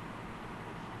বিল্ডিং?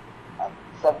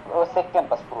 স্যার সেক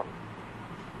ক্যাম্পাস পুরো।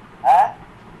 হ্যাঁ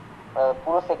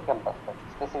পুরো সেক ক্যাম্পাস,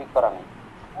 স্পেসিফিক করা নেই।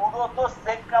 পুরো তো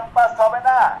সেক ক্যাম্পাস হবে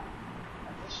না,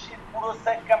 নিশ্চিত পুরো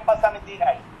সেক ক্যাম্পাস আমি দিই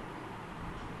নাই।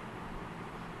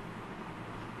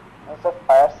 Sir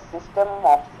fire system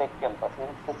of sec campus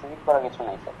specific করা কিছু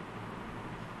নাই স্যার।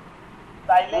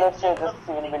 তাইলে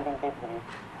সিভিল বিল্ডিং টাই ধরি,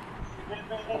 সিভিল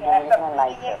বিল্ডিং একটা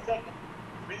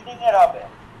বিল্ডিং এর হবে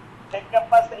সেক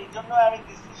ক্যাম্পাস। এই জন্য আমি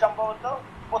দিচ্ছি সম্ভবত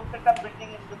প্রত্যেকটা বিল্ডিং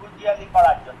ইন্ডিভিজুয়ালি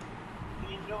করার জন্য।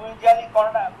 ইন্ডিভিজুয়ালি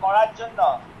করার জন্য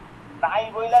নাই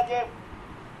বইলা যে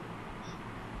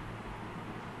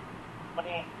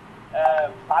মানে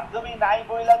বান্ধবী নাই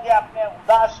বইলা যে আপনি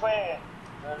উদাস হয়ে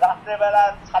রাত্রেবেলা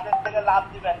ছাদের থেকে লাভ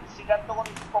দিবেন, সেটার তো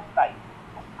কোনো স্কোপ নাই।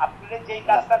 আপনাদের যেই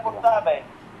কাজটা করতে হবে,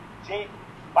 সেই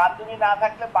বান্ধবী না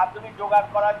থাকলে বান্ধবী জোগাড়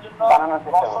করার জন্য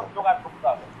রসদ জোগাড় করতে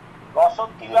হবে। রসদ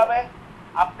কিভাবে?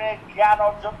 আপনি জ্ঞান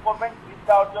অর্জন করবেন,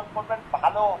 বিদ্যা অর্জন করবেন,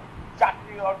 ভালো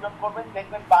চাকরি অর্জন করবেন,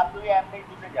 দেখবেন বান্ধবী এমনি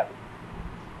জুটে যাবে।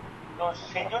 তো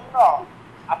সেই জন্য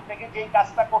আপনাকে যেই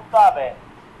কাজটা করতে হবে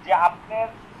যে আপনার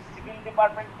সিভিল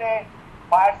ডিপার্টমেন্টে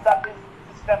ফায়ার সার্ভিস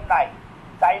সিস্টেম নাই,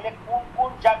 তাইলে কোন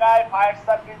কোন জায়গায় ফায়ার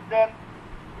সার্ভিসদের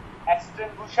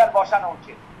এক্সটেনগুশার বসানো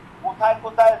উচিত, কোথায়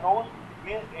কোথায় রোল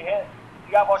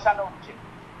বসানো উচিত,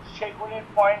 সেগুলির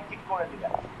পয়েন্ট ঠিক করে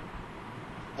দিবেন।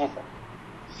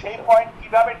 সেই পয়েন্ট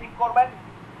কিভাবে ঠিক করবেন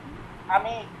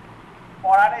আমি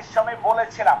পড়ানোর সময়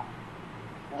বলেছিলাম।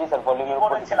 জি স্যার, ভলিউমের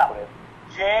উপর বলেছিলাম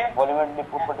যে ভলিউমের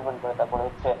উপর ডিপেন্ড করে, তারপরে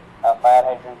হচ্ছে ফায়ার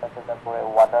হাইড্রেন্ট আছে, তারপরে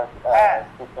ওয়াটার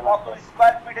সিস্টেম কত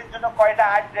স্কয়ার ফিটের জন্য কয়টা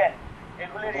হাইড্রেন্ট,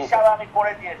 এগুলির হিসাব আমি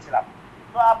করে দিয়েছিলাম।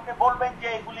 তো আপনি বলবেন যে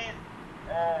এগুলি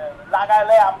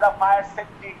লাগালে আমরা ফায়ার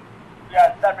সেফটি,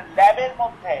 তারপরে ল্যাবের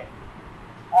মধ্যে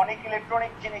অনেক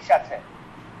ইলেকট্রনিক জিনিস আছে,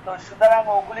 তো সুতরাং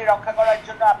ওগুলি রক্ষা করার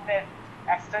জন্য আপনার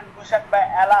এক্সটেনগুশন বা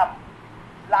অ্যালার্ম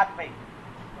লাগবেই,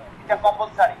 এটা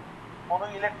কম্পালসারি। কোনো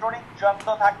ইলেকট্রনিক যন্ত্র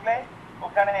থাকলে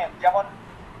ওখানে, যেমন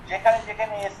যেখানে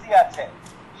যেখানে এসি আছে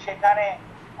সেখানে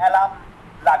অ্যালার্ম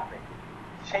লাগবে,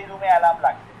 সেই রুমে অ্যালার্ম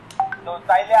লাগবে। তো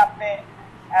তাইলে আপনি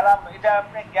অ্যালার্ম, এটা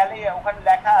আপনি গেলে ওখানে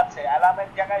লেখা আছে, অ্যালার্মের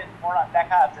জায়গায়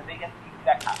লেখা আছে, দেখেন কি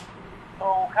লেখা, তো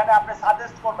ওখানে আপনি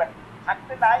সাজেস্ট করবেন।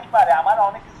 থাকতে নাই পারে, আমার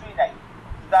অনেক কিছুই নাই,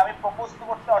 কিন্তু আমি প্রপোজ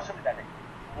করতে অসুবিধা নেই।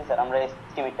 জি স্যার, আমরা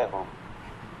এস্টিমেটটা করব।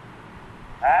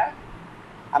 হ্যাঁ,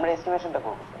 আমরা এস্টিমেশনটা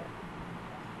করব স্যার।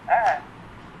 হ্যাঁ,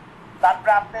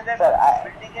 তারপরে আপনাদের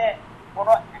বিল্ডিং এ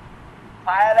কোনো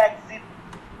ফায়ার এক্সিট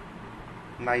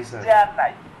নাই স্যার, স্টেয়ার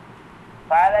নাই।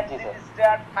 ফায়ার এক্সিট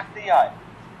স্টেয়ার থাকতেই হয়।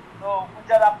 তো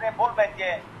বুঝার আপনি বলবেন যে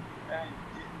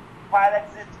ফায়ার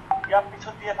এক্সিট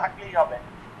পিছন দিয়ে থাকলেই হবে,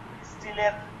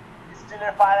 স্টিলের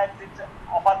স্টিলের ফায়ার এক্সিট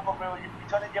অফার করবে। ওই যে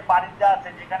পিছনে যে বাড়িটা আছে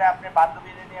যেখানে আপনি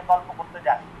বান্ধবীদের নিয়ে গল্প করতে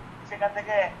যান, সেখান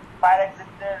থেকে ফায়ার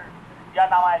এক্সিটের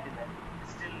নামায় দিবেন।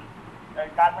 স্টিল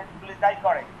গার্মেন্টস গুলি তাই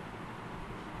করে।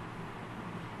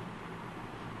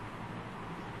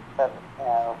 স্যার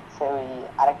হচ্ছে ওই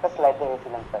আরেকটা স্লাইড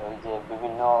দেখেছিলেন স্যার, ওই যে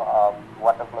বিভিন্ন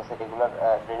ওয়াটার ক্লোসেট এগুলোর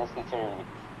ড্রেনেজ ফিচার ইউনিট,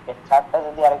 এর চার্টটা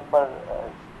যদি আরেকবার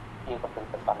ইয়ে করতেন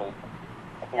স্যার ভালো হইতো।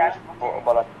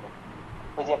 বলার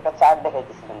ওই যে একটা চার্ট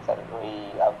দেখাইতেছিলেন স্যার, ওই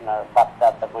আপনার বাচ্চা,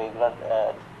 তারপর এগুলোর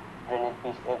ড্রেনেজ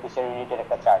ফিচার ইউনিটের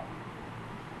একটা চার্ট।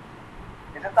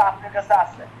 এটা তো আপনার কাছে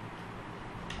আছে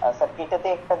স্যার, এটাতে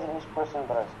একটা জিনিস প্রশ্ন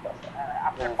করার ছিল।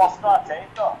 আপনার প্রশ্ন আছে এই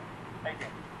তো?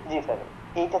 জি স্যার,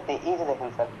 এইটাতে এই যে দেখেন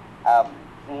স্যার,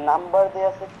 নাম্বার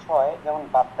দেওয়া আছে 6, যেমন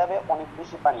বাথটাবে অনেক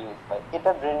বেশি পানি ইউজ হয়,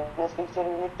 এটা ড্রেনেজ ফিচার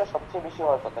ইউনিটটা সবচেয়ে বেশি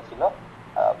হওয়ার কথা ছিল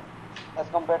as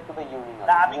compared to the urinal।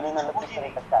 urinal এর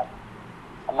একটা চার্ট,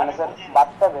 মানে স্যার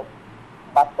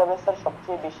বাথটাবে স্যার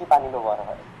সবচেয়ে বেশি পানি ব্যবহার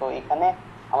হয়, তো এখানে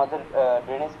আমাদের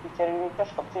ড্রেনেজ ফিচার ইউনিটটা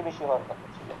সবচেয়ে বেশি হওয়ার কথা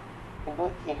ছিল, কিন্তু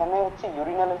এখানে হচ্ছে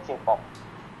ইউরিনালের চেয়ে কম।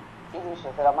 এই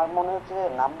জিনিসটা স্যার আমার মনে হচ্ছে যে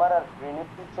নাম্বার আর ড্রেনেজ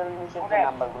ফিচার ইউনিটের যে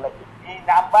নাম্বারগুলো, এই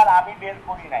নাম্বার আমি বের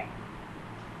করি নাই,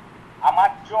 আমার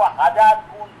 1000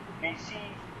 গুণ বেশি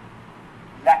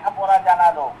লেখাপড়া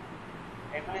জানালো,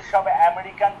 এগুলি সব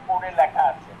আমেরিকান কোডে লেখা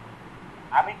আছে।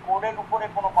 আমি কোডের উপরে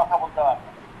কোনো কথা বলতে পারবো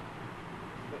না।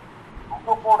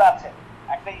 দুটো কোড আছে,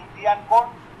 একটা ইন্ডিয়ান কোড,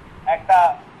 একটা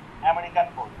আমেরিকান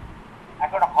কোড।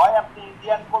 এখন হয় আপনি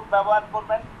ইন্ডিয়ান কোড ব্যবহার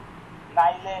করবেন,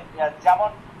 নাইলে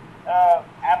যেমন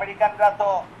আমেরিকানরা তো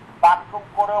বাথরুম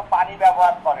করেও পানি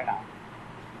ব্যবহার করে না,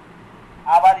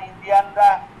 আবার ইন্ডিয়ানরা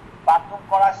বাথরুম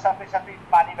করার সাথে সাথে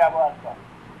পানি ব্যবহার করে।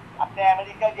 আপনি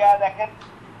আমেরিকায় যা দেখেন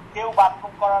কেউ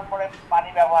বাথরুম করার পরে পানি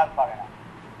ব্যবহার করে না,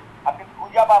 আপনি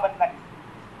খুঁজে পাবেন না।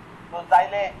 তো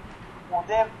তাইলে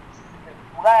ওদের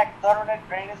পুরা এক ধরনের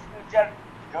ড্রেনেজ ফিচার,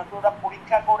 যেহেতু ওরা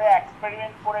পরীক্ষা করে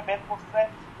এক্সপেরিমেন্ট করে বের করছে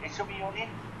এইসব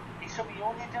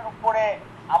ইউনিটের উপরে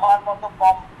আমার মতো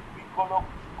কম বিজ্ঞ লোক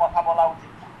কথা বলা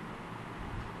উচিত না।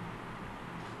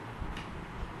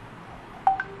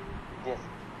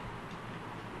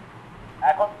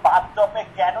 এখন বাথটবে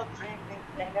কেন 3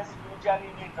 ড্রেনেজ ফিচার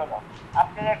ইউনিট হলো?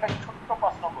 আপনার একটা ছোট্ট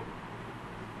প্রশ্ন করি,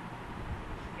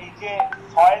 এই যে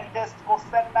সয়েল টেস্ট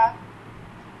করছেন না,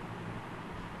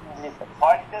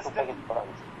 সয়েল টেস্ট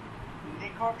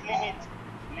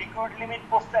লিকুইড লিমিট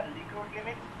করছেন? লিকুইড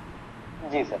লিমিট,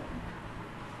 জি স্যার,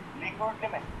 লিকুইড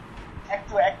লিমিট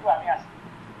একটু আমি আসি।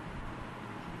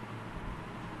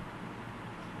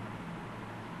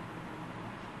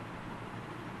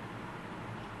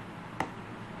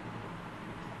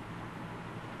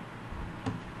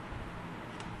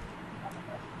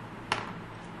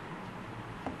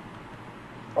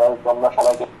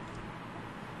 সবাইকে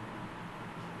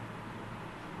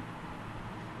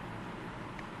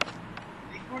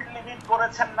লিকুইড লিমিট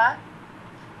করেছেন না?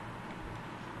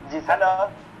 জি স্যার,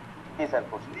 জি স্যার।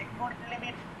 লিকুইড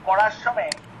লিমিট করার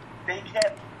সময় দেখে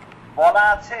বলা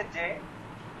আছে যে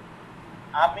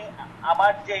আমি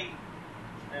আমার যেই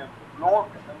লোড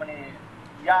মানে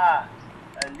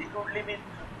লিকুইড লিমিট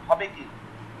হবে কি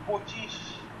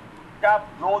 25টা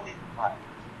ব্লো দিতে হয়।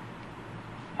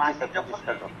 মাঝে যখন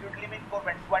লিকুইড লিমিট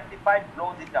করবেন 25 ব্লো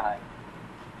দিতে হয়।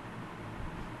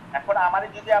 এখন আমারে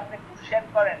যদি আপনি কোশ্চেন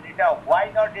করেন এটা why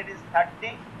not it is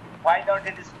 30, why not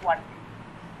it is 20,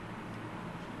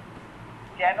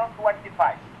 কেন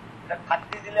 25, এটা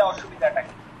 30 দিলে অসুবিধাটা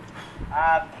কি?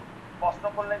 আর প্রশ্ন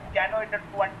করলেন কেন এটা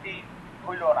 20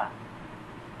 হইল না,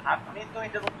 আপনি তো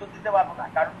এটার উত্তর দিতে পারবো না,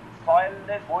 কারণ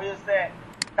সয়েলের বই হচ্ছে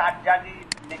কার্যালি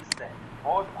লিখছে।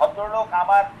 ওই ভদ্রলোক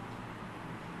আমার,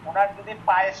 ওনার যদি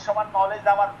পায়ের সমান নলেজ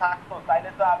আমার থাকতো তাইলে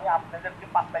তো আমি আপনাদেরকে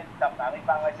পাত্তাই দিতাম না, আমি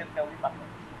বাংলাদেশের কেউই পাত্তাই।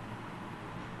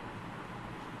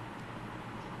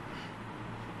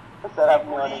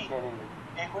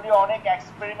 এগুলি অনেক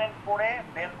এক্সপেরিমেন্ট করে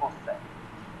বের করছে,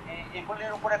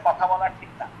 এগুলির উপরে কথা বলা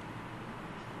ঠিক না,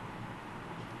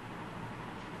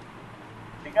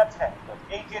 ঠিক আছে?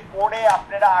 এই যে কোডে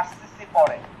আপনারা আরসিসি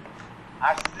পড়েন,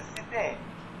 আরসিসিতে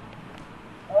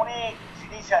অনেক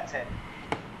জিনিস আছে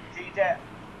যেটা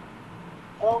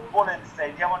কোড বলে দিচ্ছে,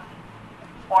 যেমন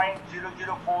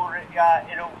 0.004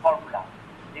 এরকম ফর্মুলা।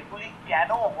 এগুলি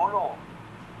কেন হলো,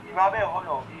 কিভাবে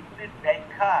হলো, এগুলির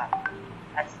ব্যাখ্যা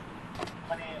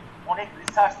মানে অনেক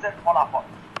রিসার্চের ফলাফল,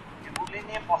 এগুলি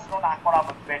নিয়ে প্রশ্ন না করা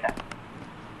বেটার।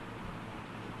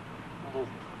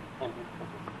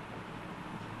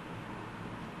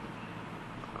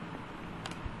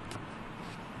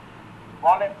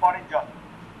 বলেন পরের জন।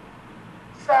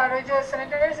 স্যার ওই যে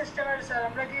স্যানিটারি সিস্টেমের স্যার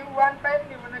আমরা কি 1 পাইপ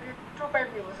নিব নাকি 2 পাইপ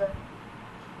নিব স্যার?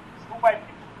 2 পাইপ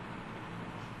নিব।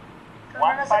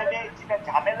 1 পাইপে যেটা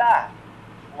ঝামেলা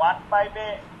ওয়ান পাইপে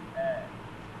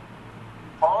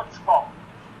খরচ কম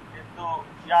কিন্তু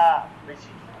ইয়া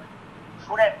বেশি।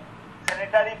 শুনেন,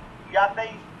 স্যানিটারি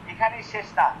ইয়াতেই এখানেই শেষ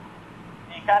না,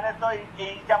 এখানে তো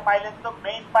এইটা পাইলেন তো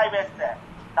মেইন পাইপ এসছে,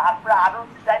 তারপরে আরো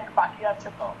ডিজাইন বাকি আছে।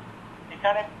 তো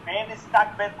এখানে মেন স্টাক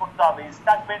বের করতে হবে,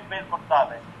 স্টাক বেড বের করতে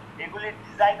হবে, এগুলির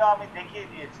ডিজাইনও আমি দেখিয়ে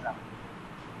দিয়েছিলাম।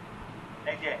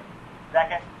 এই যে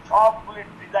দেখেন সবগুলির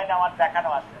ডিজাইন আমার দেখানো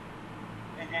আছে।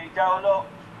 এই যে এটা হলো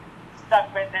স্টাক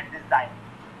বেডের ডিজাইন,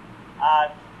 আর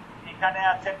এখানে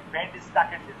আছে বেড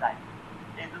স্টাকের ডিজাইন।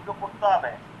 এই দুটো করতে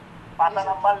হবে। পাতা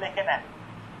নাম্বার লিখে নেন,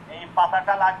 এই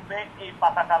পাতাটা লাগবে, এই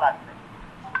পাতাটা লাগবে,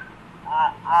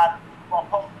 আর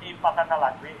প্রথম এই পাতাটা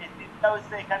লাগবে। এই তিনটা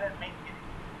হচ্ছে এখানে মেইন জিনিস।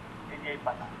 এই যে এই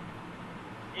পাতা,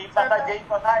 এই পাতা যেই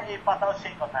কথা, এই পাতাও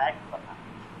সেই কথা, একই কথা।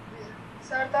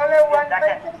 স্যার তাহলে ওয়ান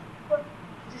পাইপে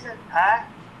জি স্যার। হ্যাঁ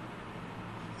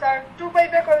স্যার টু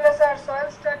পাইপে করলে স্যার সয়েল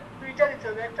স্ট্যাক দুইটা দিতে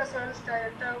হবে, একটা সয়েল স্ট্যাক,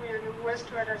 একটা ওয়েস্ট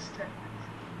ওয়াটার স্ট্যাক।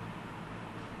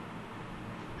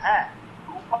 হ্যাঁ,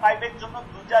 টু পাইপের জন্য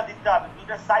দুইটা দিতে হবে,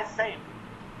 দুইটা সাইজ সেম।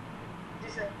 জি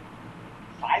স্যার।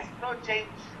 সাইজ তো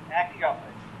চেঞ্জ একই হবে,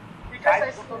 দুইটা সাইজ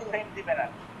সাইজ দুটো সেম দিবেন না,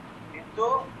 কিন্তু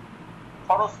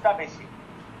খরচটা বেশি।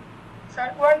 স্যার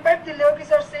ওয়ান পাইপ দিলেও কি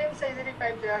স্যার সেম সাইজেরই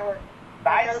পাইপ দেওয়া হয়?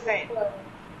 সাইজ সেম,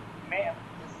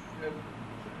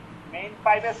 মেইন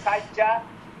পাইপের সাইজটা,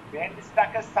 ভেন্ট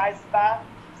স্টাকের সাইজটা,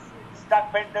 স্টাক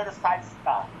ভেন্টের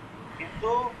সাইজটা, কিন্তু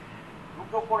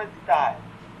দুটো করে দিতে হয়।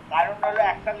 কারণ হলো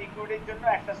একটা লিকুইডের জন্য,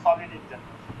 একটা সলিডের জন্য।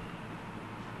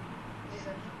 জি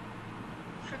স্যার।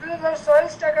 শুধু স্যার সয়েল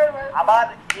স্ট্যাক আর আবার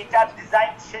এটার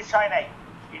ডিজাইন শেষ হয় নাই,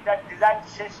 এটার ডিজাইন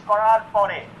শেষ করার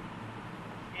পরে,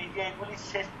 এই যে এগুলি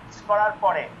শেষ করার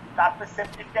পরে তারপরে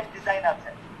সেপ্টিক ট্যাঙ্ক ডিজাইন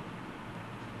আছে।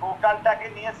 টোটালটাকে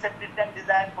নিয়ে সেপ্টিক ট্যাঙ্ক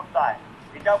ডিজাইন করতে হয়,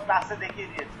 এটাও ক্লাসে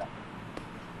দেখিয়ে দিয়েছিলাম।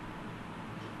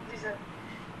 জি স্যার।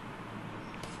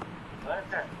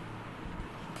 বুঝেছেন?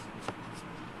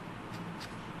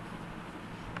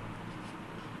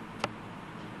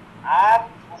 আর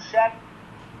কোশ্চেন?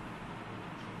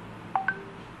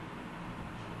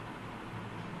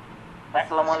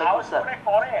 আসসালামু আলাইকুম স্যার।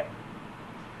 করেন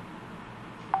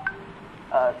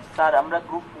স্যার আমরা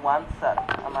গ্রুপ 1 স্যার,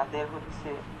 আমাদের হচ্ছে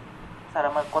স্যার,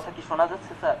 আমার কথা কি শোনা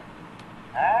যাচ্ছে স্যার?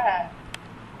 হ্যাঁ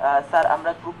স্যার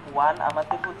আমরা গ্রুপ 1,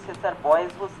 আমাদের হচ্ছে স্যার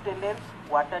বয়েজ হোস্টেলের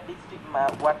water district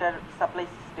water supply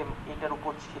system এটার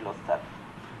উপর ছিল স্যার।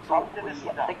 তো ওই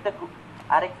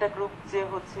আরেকটা গ্রুপ যে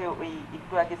হচ্ছে ওই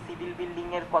একটু আগে সিভিল বিল্ডিং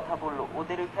এর কথা বললো,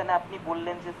 ওদের ওইখানে আপনি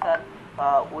বললেন যে স্যার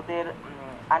ওদের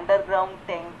আন্ডারগ্রাউন্ড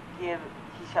ট্যাঙ্কের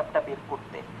হিসাবটা বের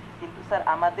করতে, কিন্তু স্যার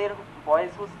আমাদের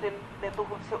বয়েজ হোস্টেলে তো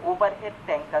হচ্ছে ওভারহেড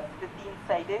ট্যাঙ্ক আছে 3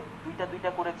 সাইডে, দুইটা দুইটা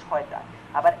করে 6টা,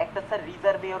 আবার একটা স্যার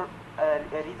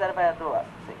রিজার্ভায়ারও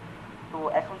আছে। তো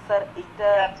এখন স্যার এইটা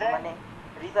মানে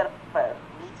রিজার্ভায়ার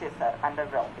নিচে স্যার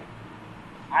আন্ডারগ্রাউন্ডে।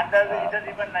 এটা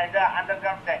দিবেন না, এটা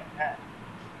আন্ডারগ্রাউন্ড ট্যাঙ্ক। হ্যাঁ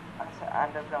আচ্ছা,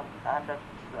 আন্ডারগ্রাউন্ড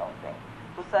ট্যাঙ্ক।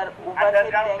 তো স্যার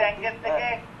ওভারহেড ট্যাঙ্কের থেকে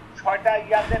 6টা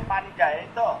ইয়াতে পানি যায়, এই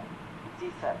তো? জি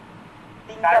স্যার।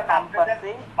 3টা পাম্প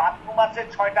আছে, বাথরুম আছে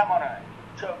 6টা মনে হয়।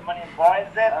 মানে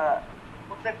বয়েজের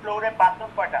প্রত্যেক ফ্লোরে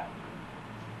বাথরুম কয়টা?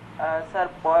 স্যার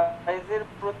বয়েজের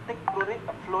প্রত্যেক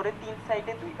ফ্লোরে 3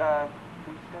 সাইডে দুইটা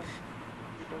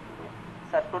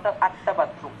স্যার, টোটাল 8টা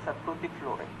বাথরুম স্যার প্রতি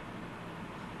ফ্লোরে।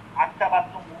 8টা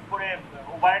বাথরুম। উপরে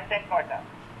ওভারহেড ট্যাঙ্ক কয়টা?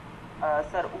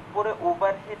 স্যার উপরে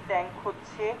ওভারহেড ট্যাঙ্ক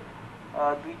হচ্ছে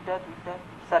দুইটা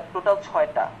স্যার, টোটাল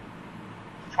 6টা।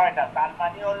 তার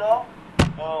মানে হলো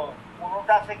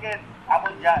 15টা থেকে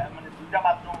ডাবল মানে 2টা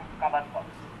বাথরুম কভার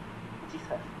করে। জি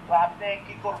স্যার। তো আপনি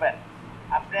কি করবেন,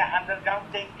 আপনি আন্ডারগ্রাউন্ড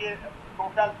ট্যাঙ্কের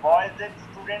টোটাল বয়েজের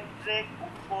স্টুডেন্টদের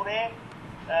উপরে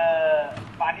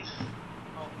পানি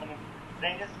মানে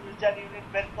ড্রেনেজ ফিল্টার ইউনিট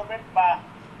বের করবেন, বা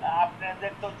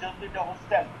আপনাদের তো যেহেতু এটা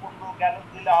হোস্টেল 15 গ্যালন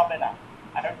দিলে হবে না,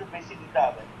 আর একটু বেশি দিতে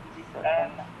হবে।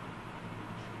 কারণ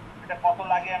এটা কত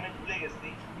লাগে আমি ভুলে গেছি।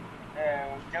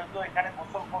 যেহেতু এখানে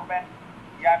গোসল করবেন,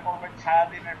 ইয়া করবেন,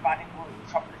 সারাদিনের পানি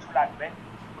সবকিছু লাগবে,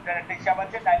 ওটার একটা হিসাব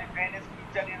আছে। তাইলে ড্রেনেজ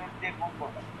ফিল্টার ইউনিট দিয়ে গুণ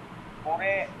করবেন,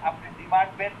 করে আপনি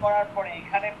ডিমান্ড বের করার পরে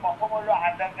এখানে প্রথম হলো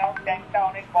আন্ডারগ্রাউন্ড ট্যাঙ্কটা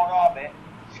অনেক বড় হবে,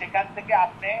 সেখান থেকে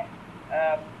আপনি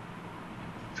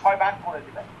 6 ভাগ করে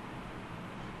দিবেন।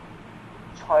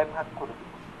 6 ভাগ করে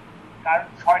দিবেন, কারণ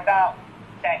 6টা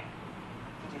ট্যাঙ্ক।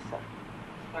 জি স্যার।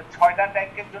 তো 6টা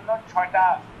ট্যাঙ্কের জন্য 6টা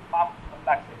পাম্প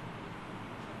লাগবে,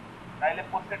 তাইলে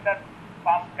প্রত্যেকটা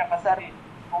পাম্প ক্যাপাসিটি।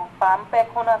 পাম্প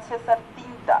এখন আছে স্যার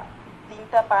 3টা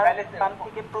পাম্প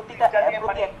থেকে প্রতিটা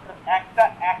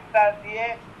একটা দিয়ে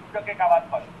দুটোকে কভার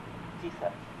করে। জি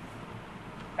স্যার।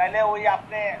 তাইলে ওই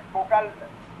আপনি টোটাল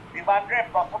ডিমান্ডে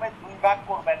প্রথমে 2 ভাগ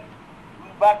করবেন,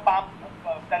 2 বার পাম্প,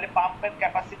 তাহলে পাম্পের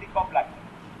ক্যাপাসিটি কম লাগবে।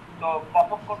 তো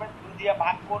প্রথম করবেন 2 দিয়ে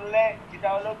ভাগ করলে যেটা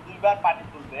হলো 2 বার পানি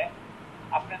তুলবে।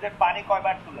 আপনাদের পানি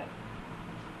কয়বার তুলে?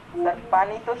 স্যার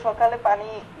পানি তো সকালে পানি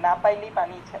না পাইলেই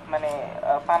পানি মানে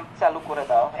পাম্প চালু করে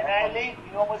দেওয়া হয়। জেনারেলি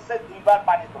নিয়ম হচ্ছে 2 বার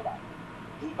পানি তোলা।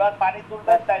 2 বার পানি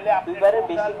তুলবেন তাইলে আপনি 2 বারের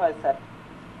বেশি হয় স্যার।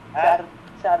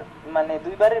 চার মানে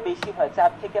 2 বারের বেশি হয়,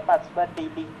 4 থেকে 5 বার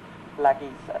ডেইলি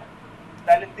লাগেই স্যার।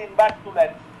 তাহলে 3 বার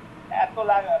তুলেন। এত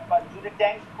লাগে যদি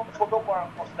ট্যাঙ্ক খুব ছোট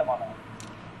করতে মনে হয়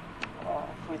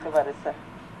হইতে পারে স্যার।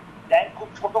 ট্যাঙ্ক খুব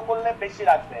ছোট করলে বেশি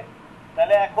লাগবে।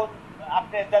 তাহলে এখন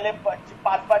আপনি তাহলে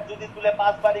 5 বার যদি তুলে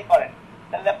 5 বারই করেন,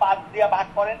 তাহলে 5 দিয়ে ভাগ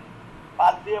করেন।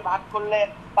 5 দিয়ে ভাগ করলে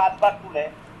 5 বার তুলে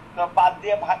তো 5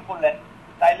 দিয়ে ভাগ করলেন,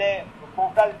 তাইলে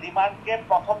টোটাল ডিমান্ডকে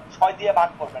প্রথম 6 দিয়ে ভাগ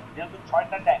করবেন, যেহেতু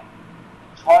 6টা ট্যাঙ্ক।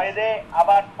 6 রে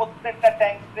আবার প্রত্যেকটা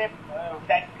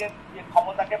ট্যাঙ্কের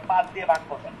ক্ষমতাকে 5 দিয়ে ভাগ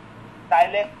করবেন,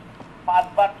 তাইলে 5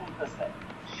 বার তুলতেছে।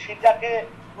 সেটাকে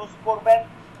ইউজ করবেন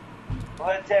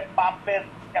হয়েছে পাম্পের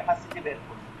ক্যাপাসিটি বের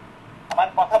করতে। আমার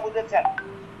কথা বুঝেছেন?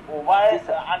 ওভার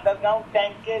আন্ডারগ্রাউন্ড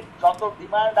ট্যাঙ্কে যত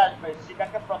ডিমান্ড আসবে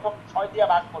সেটাকে প্রথম 6 দিয়ে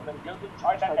ভাগ করবেন, যেহেতু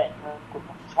 6টা ট্যাঙ্ক।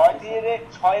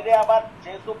 6 রে আবার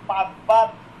যেহেতু 5 বার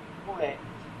তুলে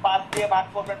 5 দিয়ে ভাগ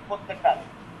করবেন প্রত্যেকটা।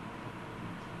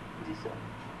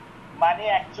 মানে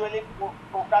অ্যাকচুয়ালি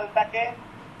টোটালটাকে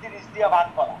 30 দিয়ে ভাগ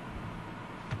করা।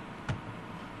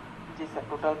 জি স্যার,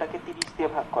 টোটালটাকে 30 দিয়ে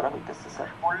ভাগ করা হইতেছে স্যার।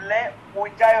 করলে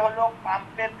ওইটাই হলো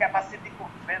পাম্পের ক্যাপাসিটি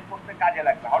বের করতে কাজে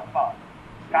লাগবে, হট পাওয়ার।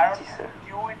 কারণ Q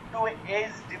into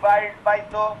H divide by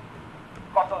তো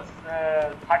কত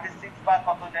 36 বা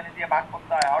কত জানি দিয়ে ভাগ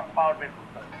করতে হয় হট পাওয়ার বের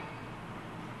করতে হয়।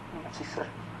 জি স্যার।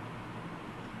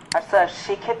 আর স্যার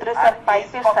সেক্ষেত্রে স্যার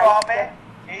পাইপের কত সাইজ হবে?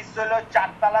 H হলো 4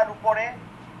 তলার উপরে,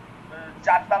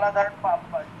 4 তলা ধরেন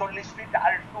 40 ফিট,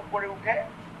 আর একটু উপরে উঠে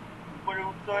উপরে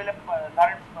উঠতে হলে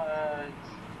ধরেন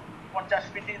 50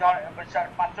 ফিটই ধরেন,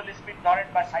 45 ফিট ধরেন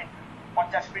বা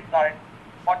 50 ফিট ধরেন।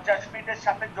 50 ফিটের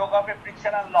সাথে যোগ হবে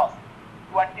ফ্রিকশনাল লস,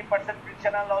 20%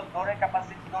 ফ্রিকশনাল লস ধরে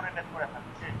ক্যাপাসিটি ধরে বের করে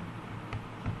ফেলছে।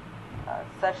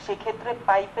 স্যার সেক্ষেত্রে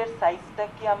পাইপের সাইজটা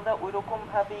কি আমরা ওইরকম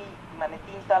ভাবেই মানে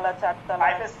 3 তলা 4 তলা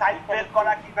পাইপের সাইজ বের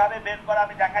করা কিভাবে বের করা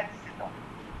আমি দেখাই দিচ্ছি তো।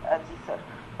 জি স্যার,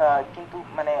 কিন্তু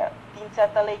মানে 3-4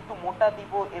 তলা একটু মোটা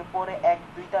দিব, এরপরে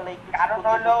 1-2 তলা একটু ছোট দিব। কারণ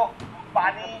হলো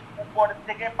পানি উপর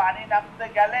থেকে পানি নামতে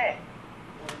গেলে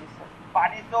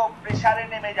পানি তো প্রেসারে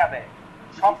নেমে যাবে,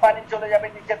 সব পানি চলে যাবে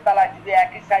নিচের তলায় যদি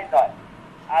একই সাইজ হয়।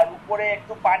 আর উপরে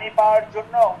একটু পানি পাওয়ার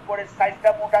জন্য উপরের সাইজটা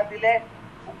মোটা দিলে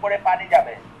উপরে পানি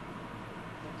যাবে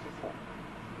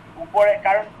উপরে,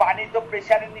 কারণ পানি তো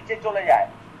প্রেসারের নিচে চলে যায়।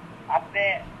 আপনি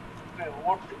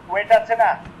ওয়েট আছে না,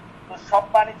 তো সব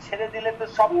পানি ছেড়ে দিলে তো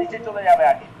সব নিচে চলে যাবে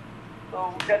আগে। তো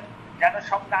যেন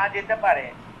সব না যেতে পারে,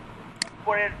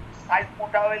 উপরের সাইজ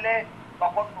মোটা হইলে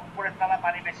তখন উপরের তলা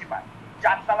পানি বেশি পায়।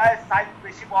 4 তলায় সাইজ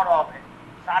বেশি বড় হবে,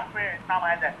 তারপরে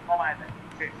নামায় দেয় কমায় দেয়।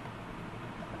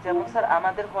 যেমন স্যার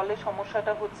আমাদের হলে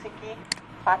সমস্যাটা হচ্ছে কি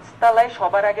 5 তলায়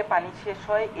সবার আগে পানি শেষ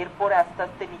হয়, এরপরে আস্তে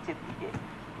আস্তে নিচের দিকে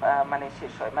মানে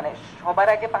শেষ হয়, মানে সবার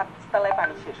আগে 5 তলায়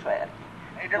পানি শেষ হয় আর কি।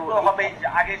 এটা তো হবে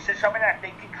আগে শেষ হবে না,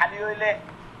 ট্যাঙ্কি খালি হইলে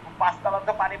 5 তলা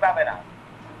তো পানি পাবে না।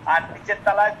 আর নিচের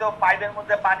তলায় তো পাইপের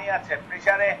মধ্যে পানি আছে,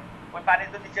 প্রেসারে ওই পানি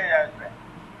তো নিচে আসবে।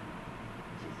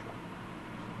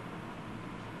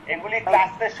 এগুলি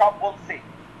ক্লাসে সব বলছি।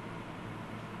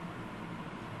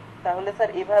 তাহলে স্যার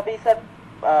এভাবেই স্যার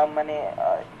মানে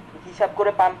হিসাব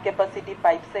করে পাম্প ক্যাপাসিটি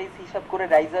পাইপ সাইজ হিসাব করে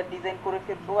রাইজার ডিজাইন করে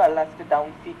ফেলবো, আর লাস্টে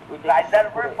ডাউন ফিট ওইটা রাইজার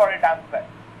পরে down fit.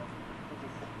 G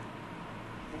sir.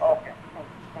 Okay,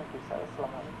 thank you sir.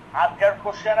 আসসালামু আলাইকুম। আজকের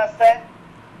কোশ্চেন আছে?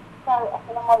 স্যার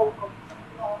আসসালামু আলাইকুম।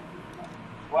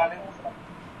 ওয়ালাইকুম আসসালাম।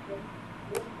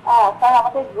 স্যার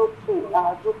আমাদের গ্রুপ 3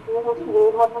 হচ্ছে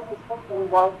rain water system in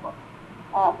boys হল।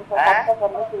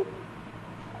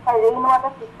 Sir rain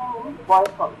water system in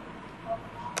boys হল।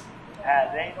 হ্যাঁ,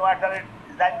 রেইন ওয়াটারের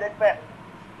ডিজাইন দেখবেন।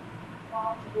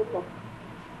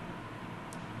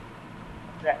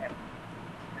 দেখেন,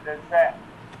 এটা হচ্ছে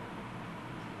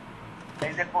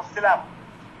এই যে করছিলাম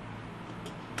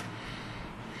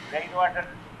রেইন ওয়াটার,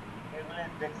 এগুলি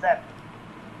দেখছেন?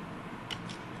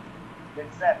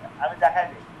 আমি দেখাই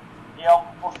দিই। এই অঙ্ক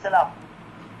করছিলাম,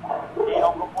 এই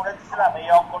অঙ্ক করে দিছিলাম, এই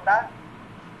অঙ্কটা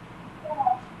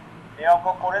এই অঙ্ক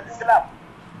করে দিছিলাম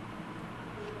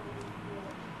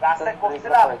ক্লাসে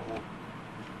করছিলাম,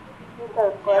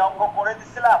 এই অঙ্ক করে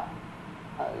দিছিলাম।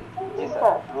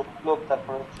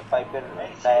 তারপর হচ্ছে পাইপের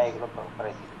ডায়া এগুলো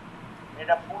করাইছি।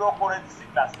 এটা পুরো করে দিছি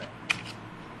ক্লাসে,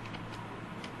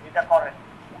 এটা করেন।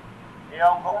 এই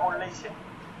অঙ্ক করলেই সে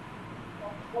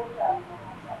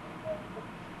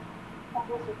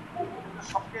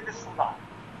সবচেয়ে সোজা।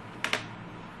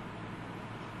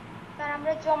 স্যার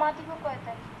আমরা জমা দিব কয়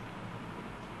তারিখ?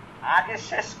 আগে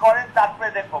শেষ করেন, তারপরে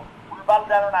দেখো ভুলভাল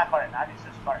যেন না করেন, আগে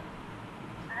শেষ করেন।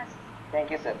 Thank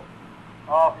you sir.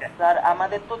 Okay sir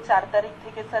আমাদের তো 4 তারিখ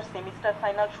থেকে স্যার সেমিস্টার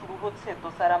ফাইনাল শুরু হচ্ছে, তো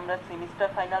স্যার আমরা সেমিস্টার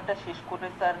ফাইনালটা শেষ করে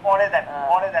স্যার পরে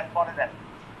দেন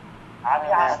আমি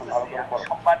আসতেছি, আমি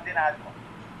সোমবার দিন আসবো।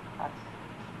 আচ্ছা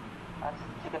আচ্ছা